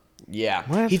 Yeah.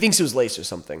 What? He thinks it was lace or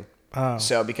something. Oh.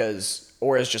 So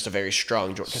or it's just a very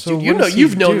strong joint. So dude,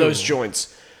 you've known those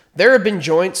joints. There have been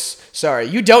joints. Sorry,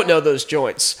 you don't know those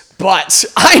joints, but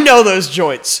I know those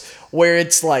joints where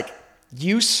it's like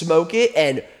you smoke it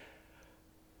and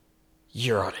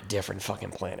you're on a different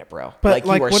fucking planet, bro. But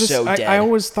like you are so dead. I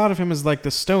always thought of him as like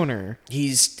the stoner. He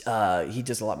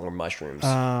does a lot more mushrooms.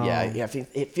 Yeah.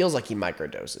 It feels like he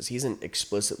microdoses. He hasn't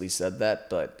explicitly said that,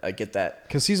 but I get that.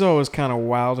 Because he's always kind of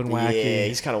wild and wacky. Yeah,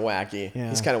 he's kind of wacky. Yeah.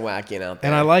 He's kind of wacky and out there.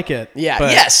 And I like it. Yeah.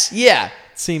 Yes. Yeah.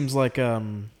 It seems like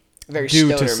very due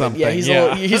stoner, to something. Yeah, he's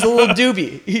a little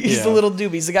doobie. He's a little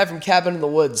doobie. He's the guy from Cabin in the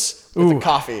Woods with the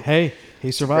coffee. Hey,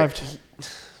 he survived.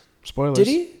 Spoilers. Did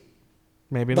he?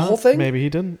 Maybe the not. Whole thing? Maybe he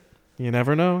didn't. You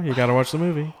never know. You got to watch the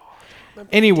movie.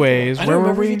 Anyways, I don't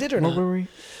remember if he did or not. Where were we?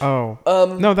 Oh,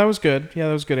 no, that was good. Yeah,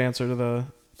 that was a good answer to the.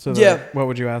 What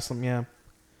would you ask them? Yeah.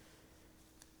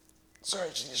 Sorry, I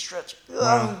just need to stretch.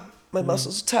 My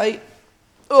muscles tight.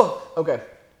 Oh, okay.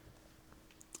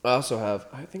 I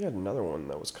think I had another one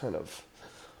that was kind of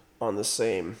on the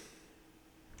same.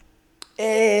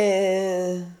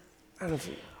 I don't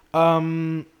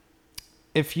think.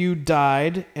 If you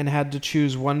died and had to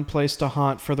choose one place to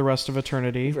haunt for the rest of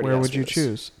eternity, where would you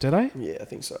choose? Did I? Yeah, I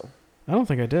think so. I don't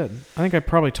think I did. I think I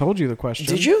probably told you the question.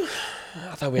 Did you?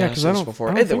 I thought we asked this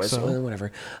before. I don't think so.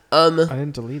 Whatever. I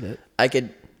didn't delete it.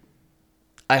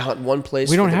 I haunt one place.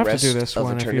 We don't for the have to rest do this of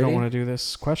one eternity. if you don't want to do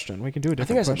this question. We can do a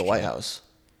different question. I think I said the White House.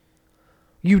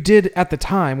 You did at the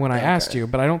time when I asked you,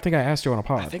 but I don't think I asked you on a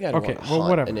pod. I think I'd want to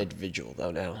haunt an individual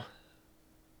though now.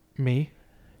 Me?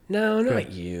 No, not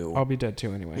Good. you. I'll be dead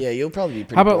too anyway. Yeah, you'll probably be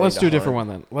pretty How about boring let's to do a haunt. different one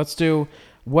then. Let's do,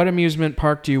 what amusement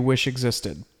park do you wish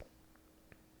existed?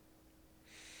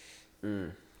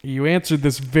 You answered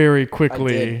this very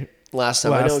quickly. I did. Last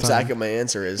time. I know exactly what my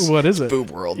answer is. What is it? Boob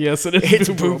World. Yes, it is. It's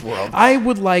Boob World. I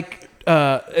would like,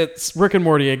 it's Rick and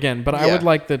Morty again, but I Yeah. would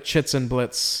like the Chits and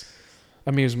Blitz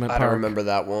amusement park. I don't remember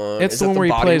that one. It's Is the that one where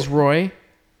he body- plays Roy.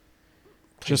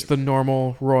 Just the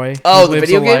normal Roy. Oh, He the lives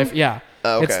video a game? life. Yeah.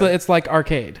 Oh, okay. It's like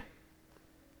arcade.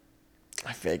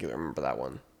 I vaguely remember that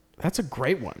one. That's a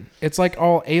great one. It's like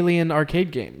all alien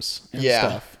arcade games and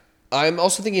stuff. I'm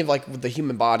also thinking of like the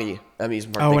human body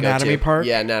amusement park. Oh, they go Anatomy to. Park?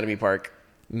 Yeah, Anatomy Park.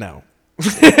 No.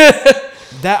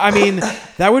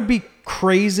 That would be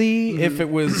crazy if it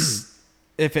was,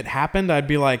 if it happened. I'd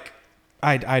be like,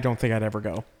 I don't think I'd ever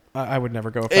go. I would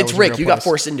never go. If that It's was a Rick. real You got place.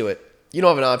 forced into it. You don't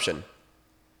have an option.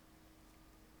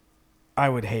 I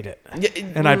would hate it, Yeah,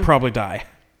 and I'd probably die.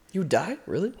 You die?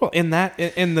 Really? Well, in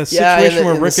the situation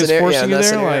where in the Rick is scenario- forcing in you that there,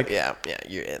 scenario, like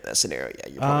you're in that scenario. Yeah,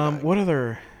 you're probably dying. what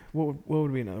other, what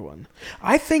would be another one?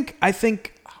 I think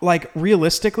like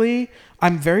realistically,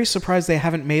 I'm very surprised they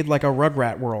haven't made like a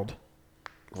Rugrat world.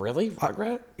 Really?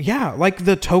 Rugrat? Yeah, like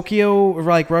the Tokyo,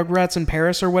 like Rugrats in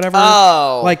Paris or whatever.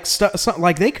 Oh. Like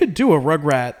like they could do a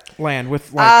Rugrat land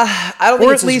with like. I don't think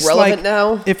or it's at as least relevant like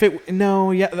now. if it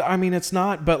I mean it's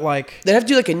not, but like They'd have to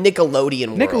do like a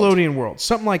Nickelodeon world. Nickelodeon world,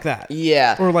 something like that.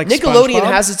 Yeah. Or like Nickelodeon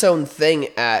SpongeBob. has its own thing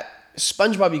at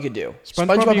SpongeBob. You could do.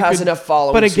 SpongeBob you has could- enough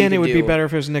followers. But so you again, could it would be do- better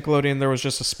if it was Nickelodeon. There was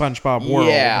just a SpongeBob world.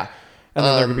 Yeah. And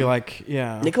then there could be like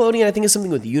Nickelodeon, I think, is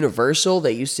something with Universal.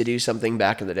 They used to do something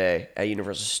back in the day at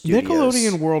Universal Studios.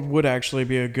 Nickelodeon world would actually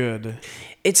be a good.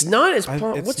 It's not as it's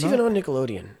what's not- even on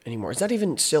Nickelodeon anymore? Is that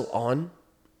even still on?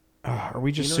 Are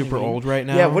we just You know what super I mean? old right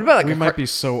now? Yeah. What about like we a might be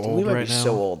so old We might right be now.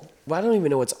 so old. Well, I don't even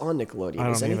know what's on Nickelodeon.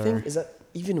 I Is don't anything? either. Is that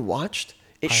even watched?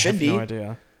 It I should have be. no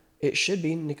idea. It should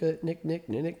be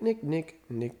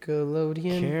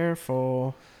Nickelodeon.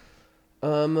 Careful.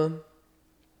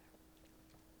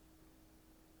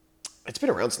 It's been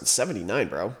around since '79,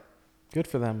 bro. Good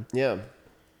for them. Yeah.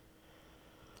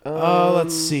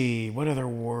 Let's see. What other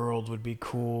world would be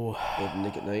cool?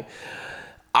 Nick at Night.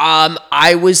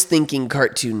 I was thinking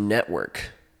Cartoon Network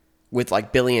with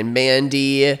like Billy and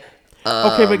Mandy.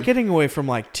 Okay, but getting away from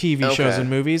like TV shows okay. and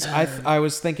movies, I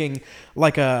was thinking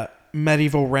like a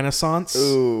medieval Renaissance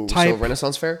So type.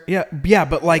 Renaissance Fair. Yeah,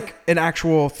 but like an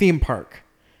actual theme park.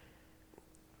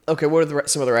 Okay, what would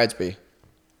some of the rides be?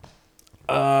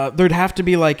 There'd have to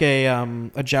be like a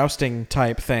jousting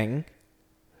type thing.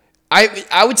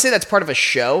 I would say that's part of a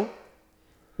show.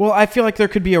 Well, I feel like there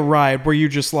could be a ride where you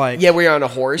just like Yeah, where you're on a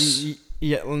horse.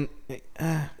 yeah.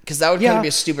 Because that would kind Yeah. of be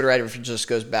a stupid ride if it just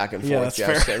goes back and Yeah, forth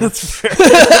that's fair. jousting. That's fair.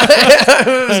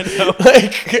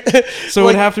 Like, So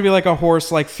it'd have to be like a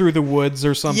horse like through the woods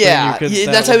or something. yeah, that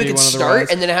that's how would we be could one of the start,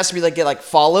 rides. and then it has to be like get like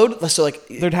followed. So like,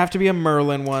 There'd have to be a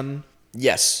Merlin one,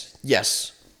 yes, like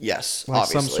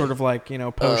obviously. some sort of like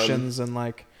potions and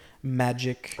like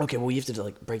magic. Okay, well, you have to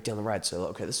like break down the ride. So,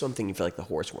 okay, this is what I'm thinking for like the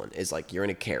horse one is like you're in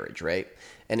a carriage, right?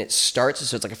 And it starts,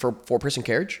 so it's like a four-person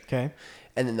carriage. Okay.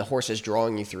 And then the horse is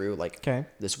drawing you through like Okay.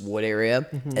 this wood area,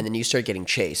 and then you start getting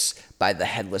chased by the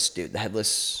headless dude, the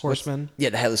headless Horseman?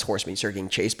 Yeah, the headless horseman. You start getting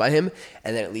chased by him,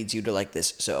 and then it leads you to like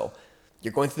this. So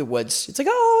you're going through the woods. It's like,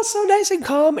 oh, it's so nice and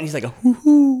calm, and he's like, hoo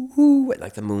hoo hoo, and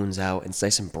like the moon's out, and it's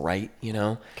nice and bright, you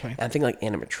know. Okay. And I'm thinking like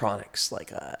animatronics,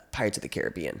 like Pirates of the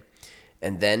Caribbean,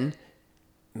 and then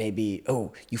maybe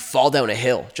you fall down a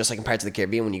hill just like in Pirates of the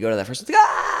Caribbean when you go to that first. It's like,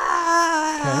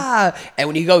 and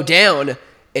when you go down,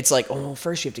 it's like,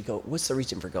 first you have to go. What's the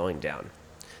reason for going down?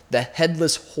 The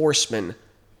headless horseman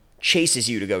chases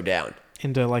you to go down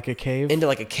Into like a cave. into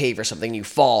like a cave or something. You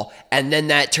fall, and then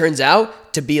that turns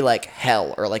out to be like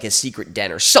hell or like a secret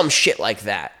den or some shit like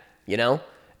that, you know.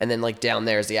 And then like down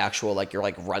there is the actual like you're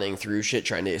like running through shit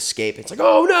trying to escape. It's like,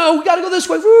 oh no, we gotta go this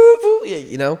way. Woo, woo. Yeah,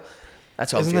 you know.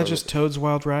 That's how I'm Isn't that feeling. just Toad's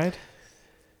Wild Ride?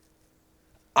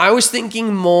 I was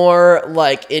thinking more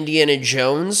like Indiana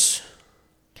Jones.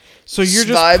 So you're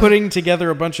just Vibe. putting together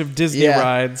a bunch of Disney Yeah.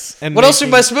 rides and What else am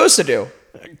making- I supposed to do?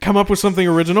 come up with something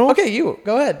original? Okay, you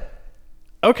go ahead.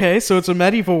 Okay, so it's a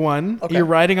medieval one. Okay. You're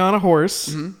riding on a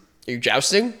horse. Are you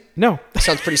jousting? No. That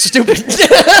sounds pretty stupid.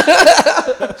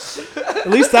 At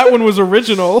least that one was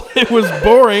original. It was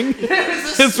boring.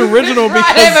 It's original because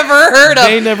I've ever heard of.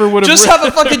 they never would have just have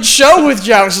a fucking show with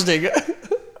jousting.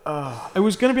 It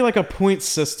was gonna be like a point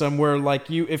system where like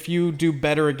if you do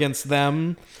better against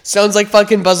them. Sounds like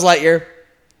fucking Buzz Lightyear.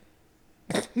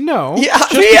 No. Yeah,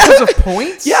 Just yeah. because of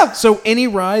points? Yeah. So any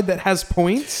ride that has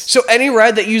points? So any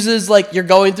ride that uses like you're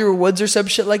going through woods or some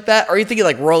shit like that, or are you thinking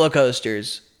like roller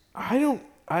coasters?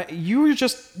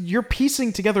 You're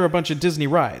piecing together a bunch of Disney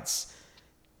rides.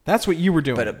 That's what you were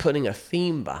doing. But putting a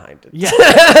theme behind it. Yeah.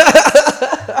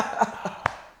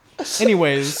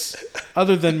 Anyways,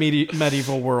 other than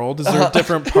medieval world, is there a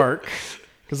different park?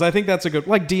 Because I think that's a good,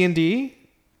 like D&D.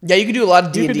 Yeah, you could do a lot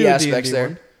of You could D&D do a aspects D&D there.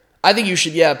 one. I think you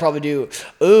should, probably do.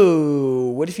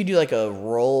 Ooh, what if you do like a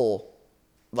rolling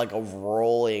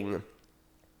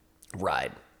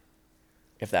ride?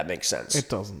 If that makes sense. It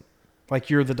doesn't. Like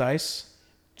you're the dice?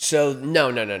 So no.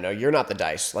 You're not the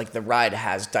dice. Like the ride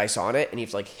has dice on it, and you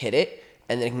have to like hit it,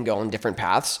 and then it can go on different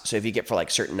paths. So if you get for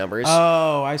like certain numbers,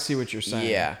 Oh, I see what you're saying.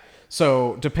 Yeah.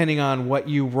 So depending on what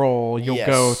you roll, you'll Yes.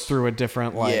 go through a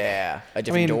different a I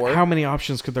different mean, door. how many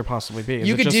options could there possibly be? Is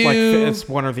You it could just do- like it's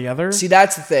one or the other? See,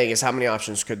 that's the thing is how many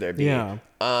options could there be? Yeah.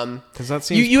 Because that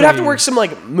seems You'd have to pretty- work some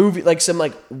like movie, like some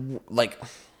like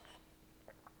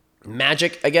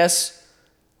magic, I guess,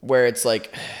 where it's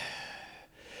like,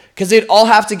 because they'd all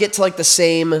have to get to like the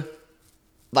same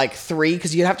like 3,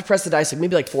 because you'd have to press the dice like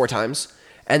maybe like 4 times,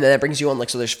 and then that brings you on like,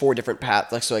 so there's 4 different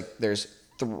paths, like so like there's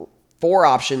 4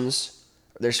 options,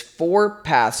 there's 4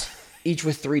 paths, each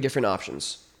with 3 different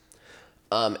options,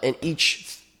 and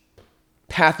each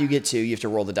path you get to, you have to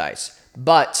roll the dice,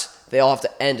 but they all have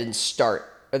to end and start,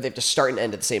 or they have to start and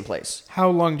end at the same place. How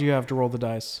long do you have to roll the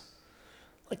dice?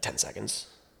 Like 10 seconds.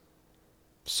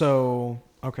 So,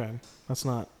 okay. That's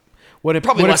not... What if,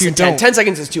 Probably what less if you than 10. don't? 10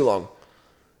 seconds is too long.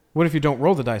 What if you don't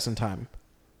roll the dice in time?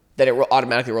 Then it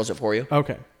automatically rolls it for you.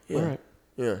 Okay. All right.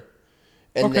 Yeah.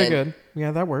 And Okay, then, good.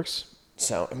 Yeah, that works.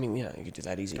 So, I mean, yeah, you could do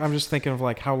that easy. I'm just thinking of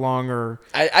like how long are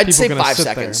I'd people say gonna 5 sit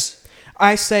there? seconds.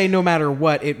 I say no matter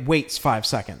what, it waits 5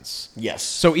 seconds. Yes.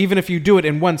 So even if you do it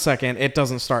in 1 second, it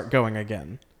doesn't start going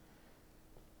again.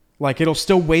 Like it'll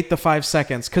still wait the 5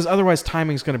 seconds because otherwise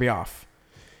timing's going to be off.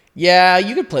 Yeah,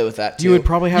 you could play with that too. You would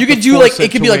probably have You to could do force like,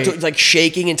 it could to be wait. like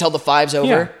shaking until the 5's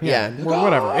over. Yeah. Well,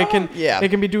 whatever. It can. Yeah. It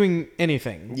can be doing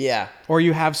anything. Yeah. Or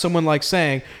you have someone like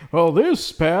saying, "Well,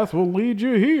 this path will lead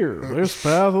you here. This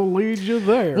path will lead you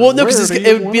there." Well, no, Where because do it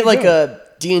you would be wanna like go? a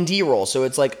D&D roll. So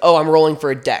it's like, oh, I'm rolling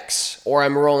for a dex, or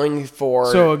I'm rolling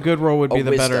for. So a good roll would be a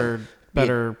the wisdom.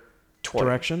 better 20.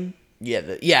 direction.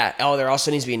 Yeah. Oh, there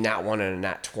also needs to be a nat 1 and a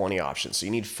nat 20 option. So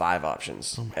you need 5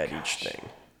 options at each thing.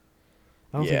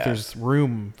 I don't think there's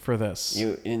room for this.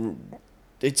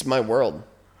 It's my world.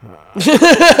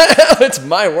 It's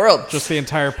my world. Just the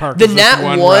entire park. The is this nat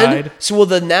one one. ride. So well,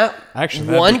 the nat Actually,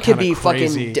 that'd one be could kinda be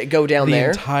crazy. fucking go down the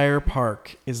there. The entire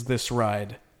park is this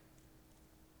ride.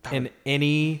 And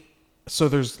so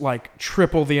there's like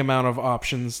triple the amount of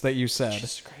options that you said.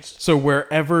 Jesus Christ. So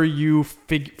wherever you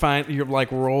find your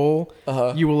like roll,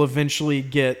 Uh-huh. you will eventually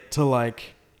get to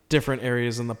like different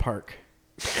areas in the park.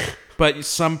 But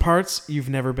some parts you've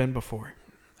never been before.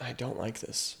 I don't like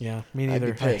this. Yeah, me I'd be neither.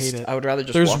 I pissed. hate it. I would rather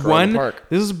just There's walk around one. the park.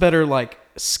 This is a better like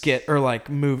skit or like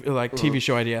movie, like Uh-huh. TV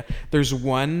show idea. There's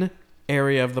one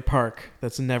area of the park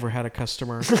that's never had a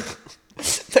customer.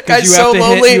 That guy's you have so to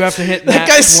lonely. Hit, you have to hit that nat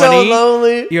guy's 20. so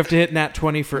lonely. You have to hit nat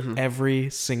 20 for every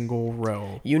single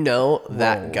row. You know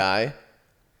that Whoa. guy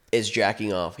is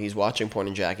jacking off. He's watching porn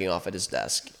and jacking off at his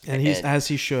desk. And he's as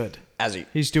he should.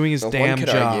 He's doing his one damn could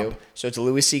job. argue. So it's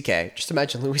Louis C.K. Just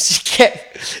imagine Louis C.K.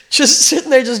 just sitting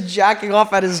there just jacking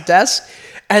off at his desk.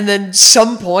 And then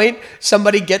some point,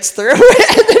 somebody gets through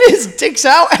and then his dick's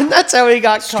out. And that's how he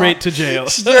got Straight caught. to jail.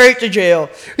 Straight to jail.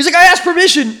 He's like, I asked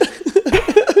permission.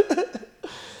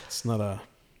 It's not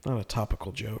a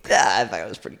topical joke. Yeah, I thought it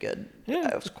was pretty good. Yeah.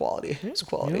 It was quality. It was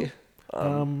quality. Yeah.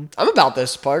 I'm about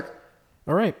this, Park.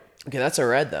 All right. Okay, that's a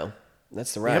ride, though.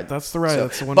 That's the ride. Yep, that's the ride.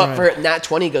 That's the one But ride. for nat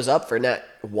 20 goes up, for nat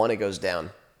 1 it goes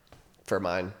down. For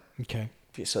mine. Okay.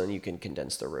 So then you can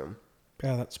condense the room.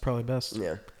 Yeah, that's probably best.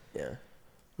 Yeah.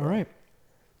 All right.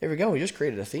 There we go. We just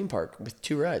created a theme park with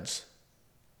 2 rides.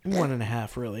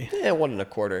 1.5, really. Yeah, 1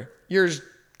 1/4. Yours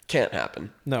can't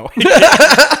happen. No.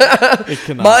 It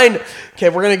cannot. Mine. Okay,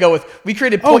 we're gonna go with. We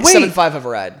created Oh, wait. 0.75 of a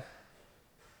ride.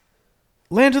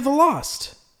 Land of the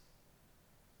Lost.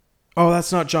 Oh,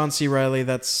 that's not John C. Reilly.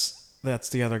 That's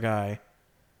the other guy.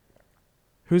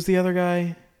 Who's the other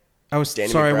guy? I was Danny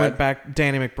sorry. McBride. I went back.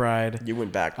 Danny McBride. You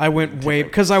went back. I went way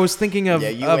because I was thinking of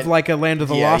like a Land of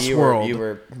the Lost World. You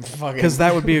were fucking because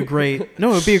that would be a great.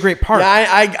 No, it would be a great part.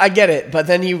 Yeah, I get it, but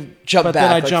then you jumped back. Then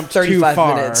I like jumped 35 too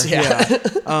far. minutes.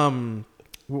 Yeah.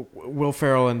 Will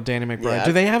Ferrell and Danny McBride. Yeah.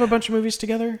 Do they have a bunch of movies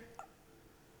together?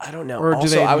 I don't know. Or do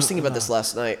also, they- I was thinking about this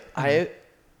last night. I'm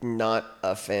not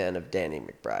a fan of Danny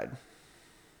McBride.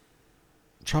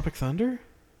 Tropic Thunder.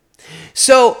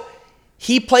 So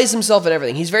he plays himself in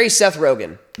everything. He's very Seth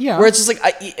Rogen. Yeah. Where it's just like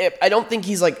I don't think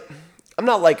he's like. I'm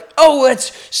not like, oh,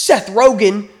 that's Seth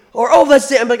Rogen, or oh,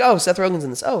 that's. I'm like, oh, Seth Rogen's in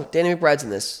this. Oh, Danny McBride's in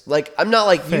this. Like, I'm not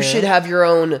like Fair. you should have your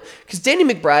own, because Danny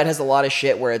McBride has a lot of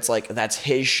shit where it's like that's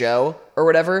his show or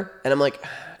whatever, and I'm like,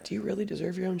 do you really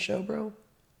deserve your own show, bro?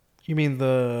 You mean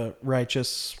the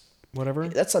Righteous whatever?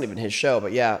 That's not even his show,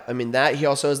 but yeah, I mean that he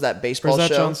also has that Or baseball is that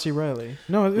show. John C. Reilly?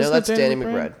 No, That's Danny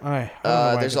McBride. I don't know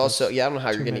why I There's did also this. I don't know how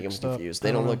you're Too getting them mixed up. confused. I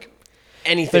They don't don't know. look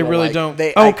anything. They really alike. don't.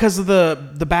 They, Because of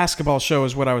the basketball show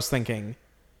is what I was thinking.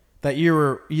 That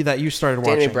you started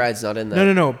watching. Danny McBride's not in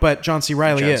that. No. But John C.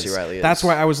 Reilly John is. C. Reilly is. That's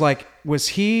why I was like, was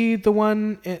he the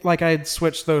one? Like I had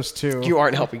switched those two. You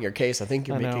aren't helping your case. I think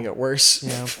you're I know. making it worse.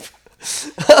 Yeah.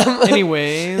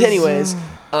 Anyways.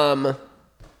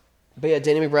 But yeah,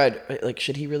 Danny McBride, like,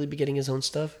 should he really be getting his own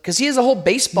stuff? Because he has a whole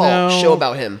baseball show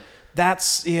about him.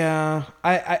 That's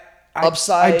I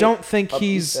Upside, don't think Up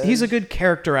he's East End. a good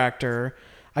character actor.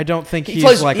 I don't think he's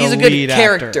plays- like he's a a good lead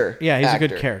character. actor. Yeah, he's a actor.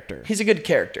 good character. He's a good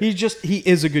character. He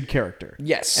is a good character.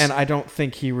 Yes. And I don't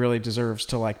think he really deserves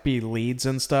to like be leads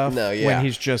and stuff. No, yeah. When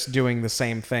he's just doing the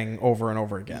same thing over and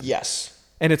over again. Yes.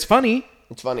 And it's funny.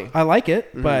 It's funny. I like it,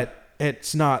 but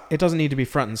it's not. It doesn't need to be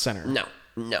front and center. No.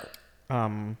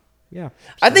 Yeah.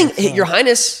 I So think that's, Your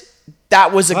Highness,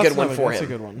 that was a That's good one not a- for that's him. a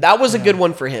good one. That was a good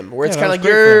one for him. Where it's Yeah, kind of that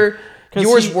like was great for him. 'Cause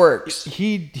yours he- works.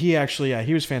 He actually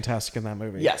he was fantastic in that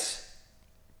movie. Yes.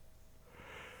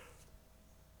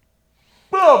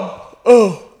 Oh.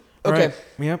 All Okay. right.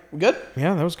 Yep. Good?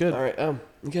 Yeah, that was good. All right.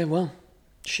 Okay, well,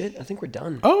 shit, I think we're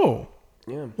done. Oh,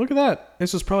 Yeah. look at that.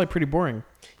 This is probably pretty boring.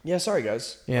 Yeah, sorry,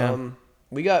 guys. Yeah.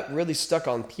 We got really stuck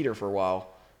on Peter for a while.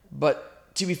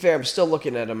 But to be fair, I'm still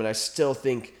looking at him, and I still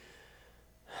think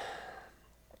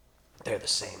they're the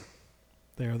same.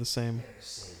 They are the same. They're the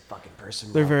same fucking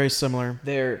person. They're bro. very similar.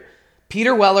 They're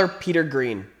Peter Weller, Peter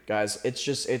Green, guys. It's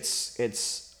just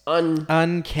it's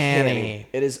Uncanny.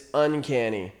 It is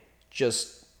uncanny.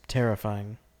 Just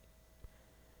Terrifying.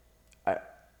 I-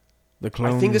 The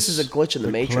clones. I think this is a glitch in the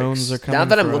Matrix. Clones are coming Now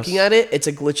that I'm for looking us. at it, it's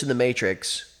a glitch in the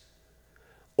Matrix.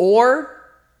 Or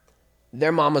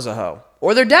their mama's a hoe.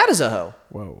 Or their dad is a hoe.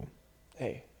 Whoa.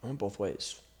 Hey, I went both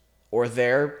ways. Or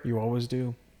their You always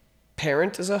do.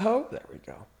 parent is a hoe. There we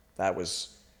go. That was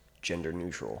gender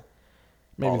neutral.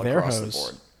 Maybe all they're across hoes. the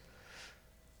board.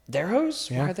 They're hoes?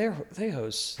 Yeah. Why are they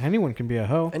hoes? Anyone can be a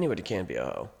hoe. Anybody can be a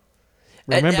hoe.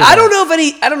 Remember I that. don't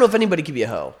know if anybody can be a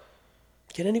hoe.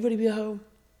 Can anybody be a hoe?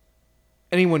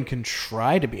 Anyone can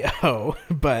try to be a hoe,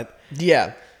 but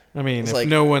Yeah. I mean, It's if like-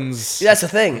 no one's That's the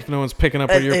thing. if no one's picking up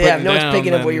what you're putting Yeah, no down, one's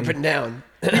picking up what then you're putting down.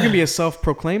 You can be a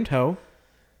self-proclaimed hoe.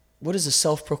 What is a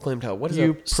self-proclaimed hoe? What is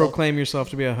You a self- proclaim yourself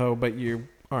to be a hoe, but you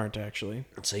aren't actually.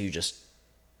 So you just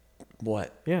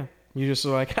what? Yeah, you just are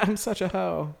like, I'm such a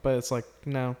hoe, but it's like,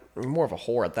 no, You're more of a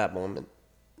whore at that moment.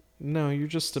 no, you're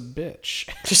just a bitch.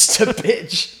 Just a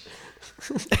bitch.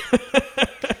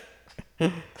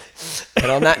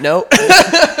 And on that note.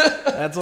 That's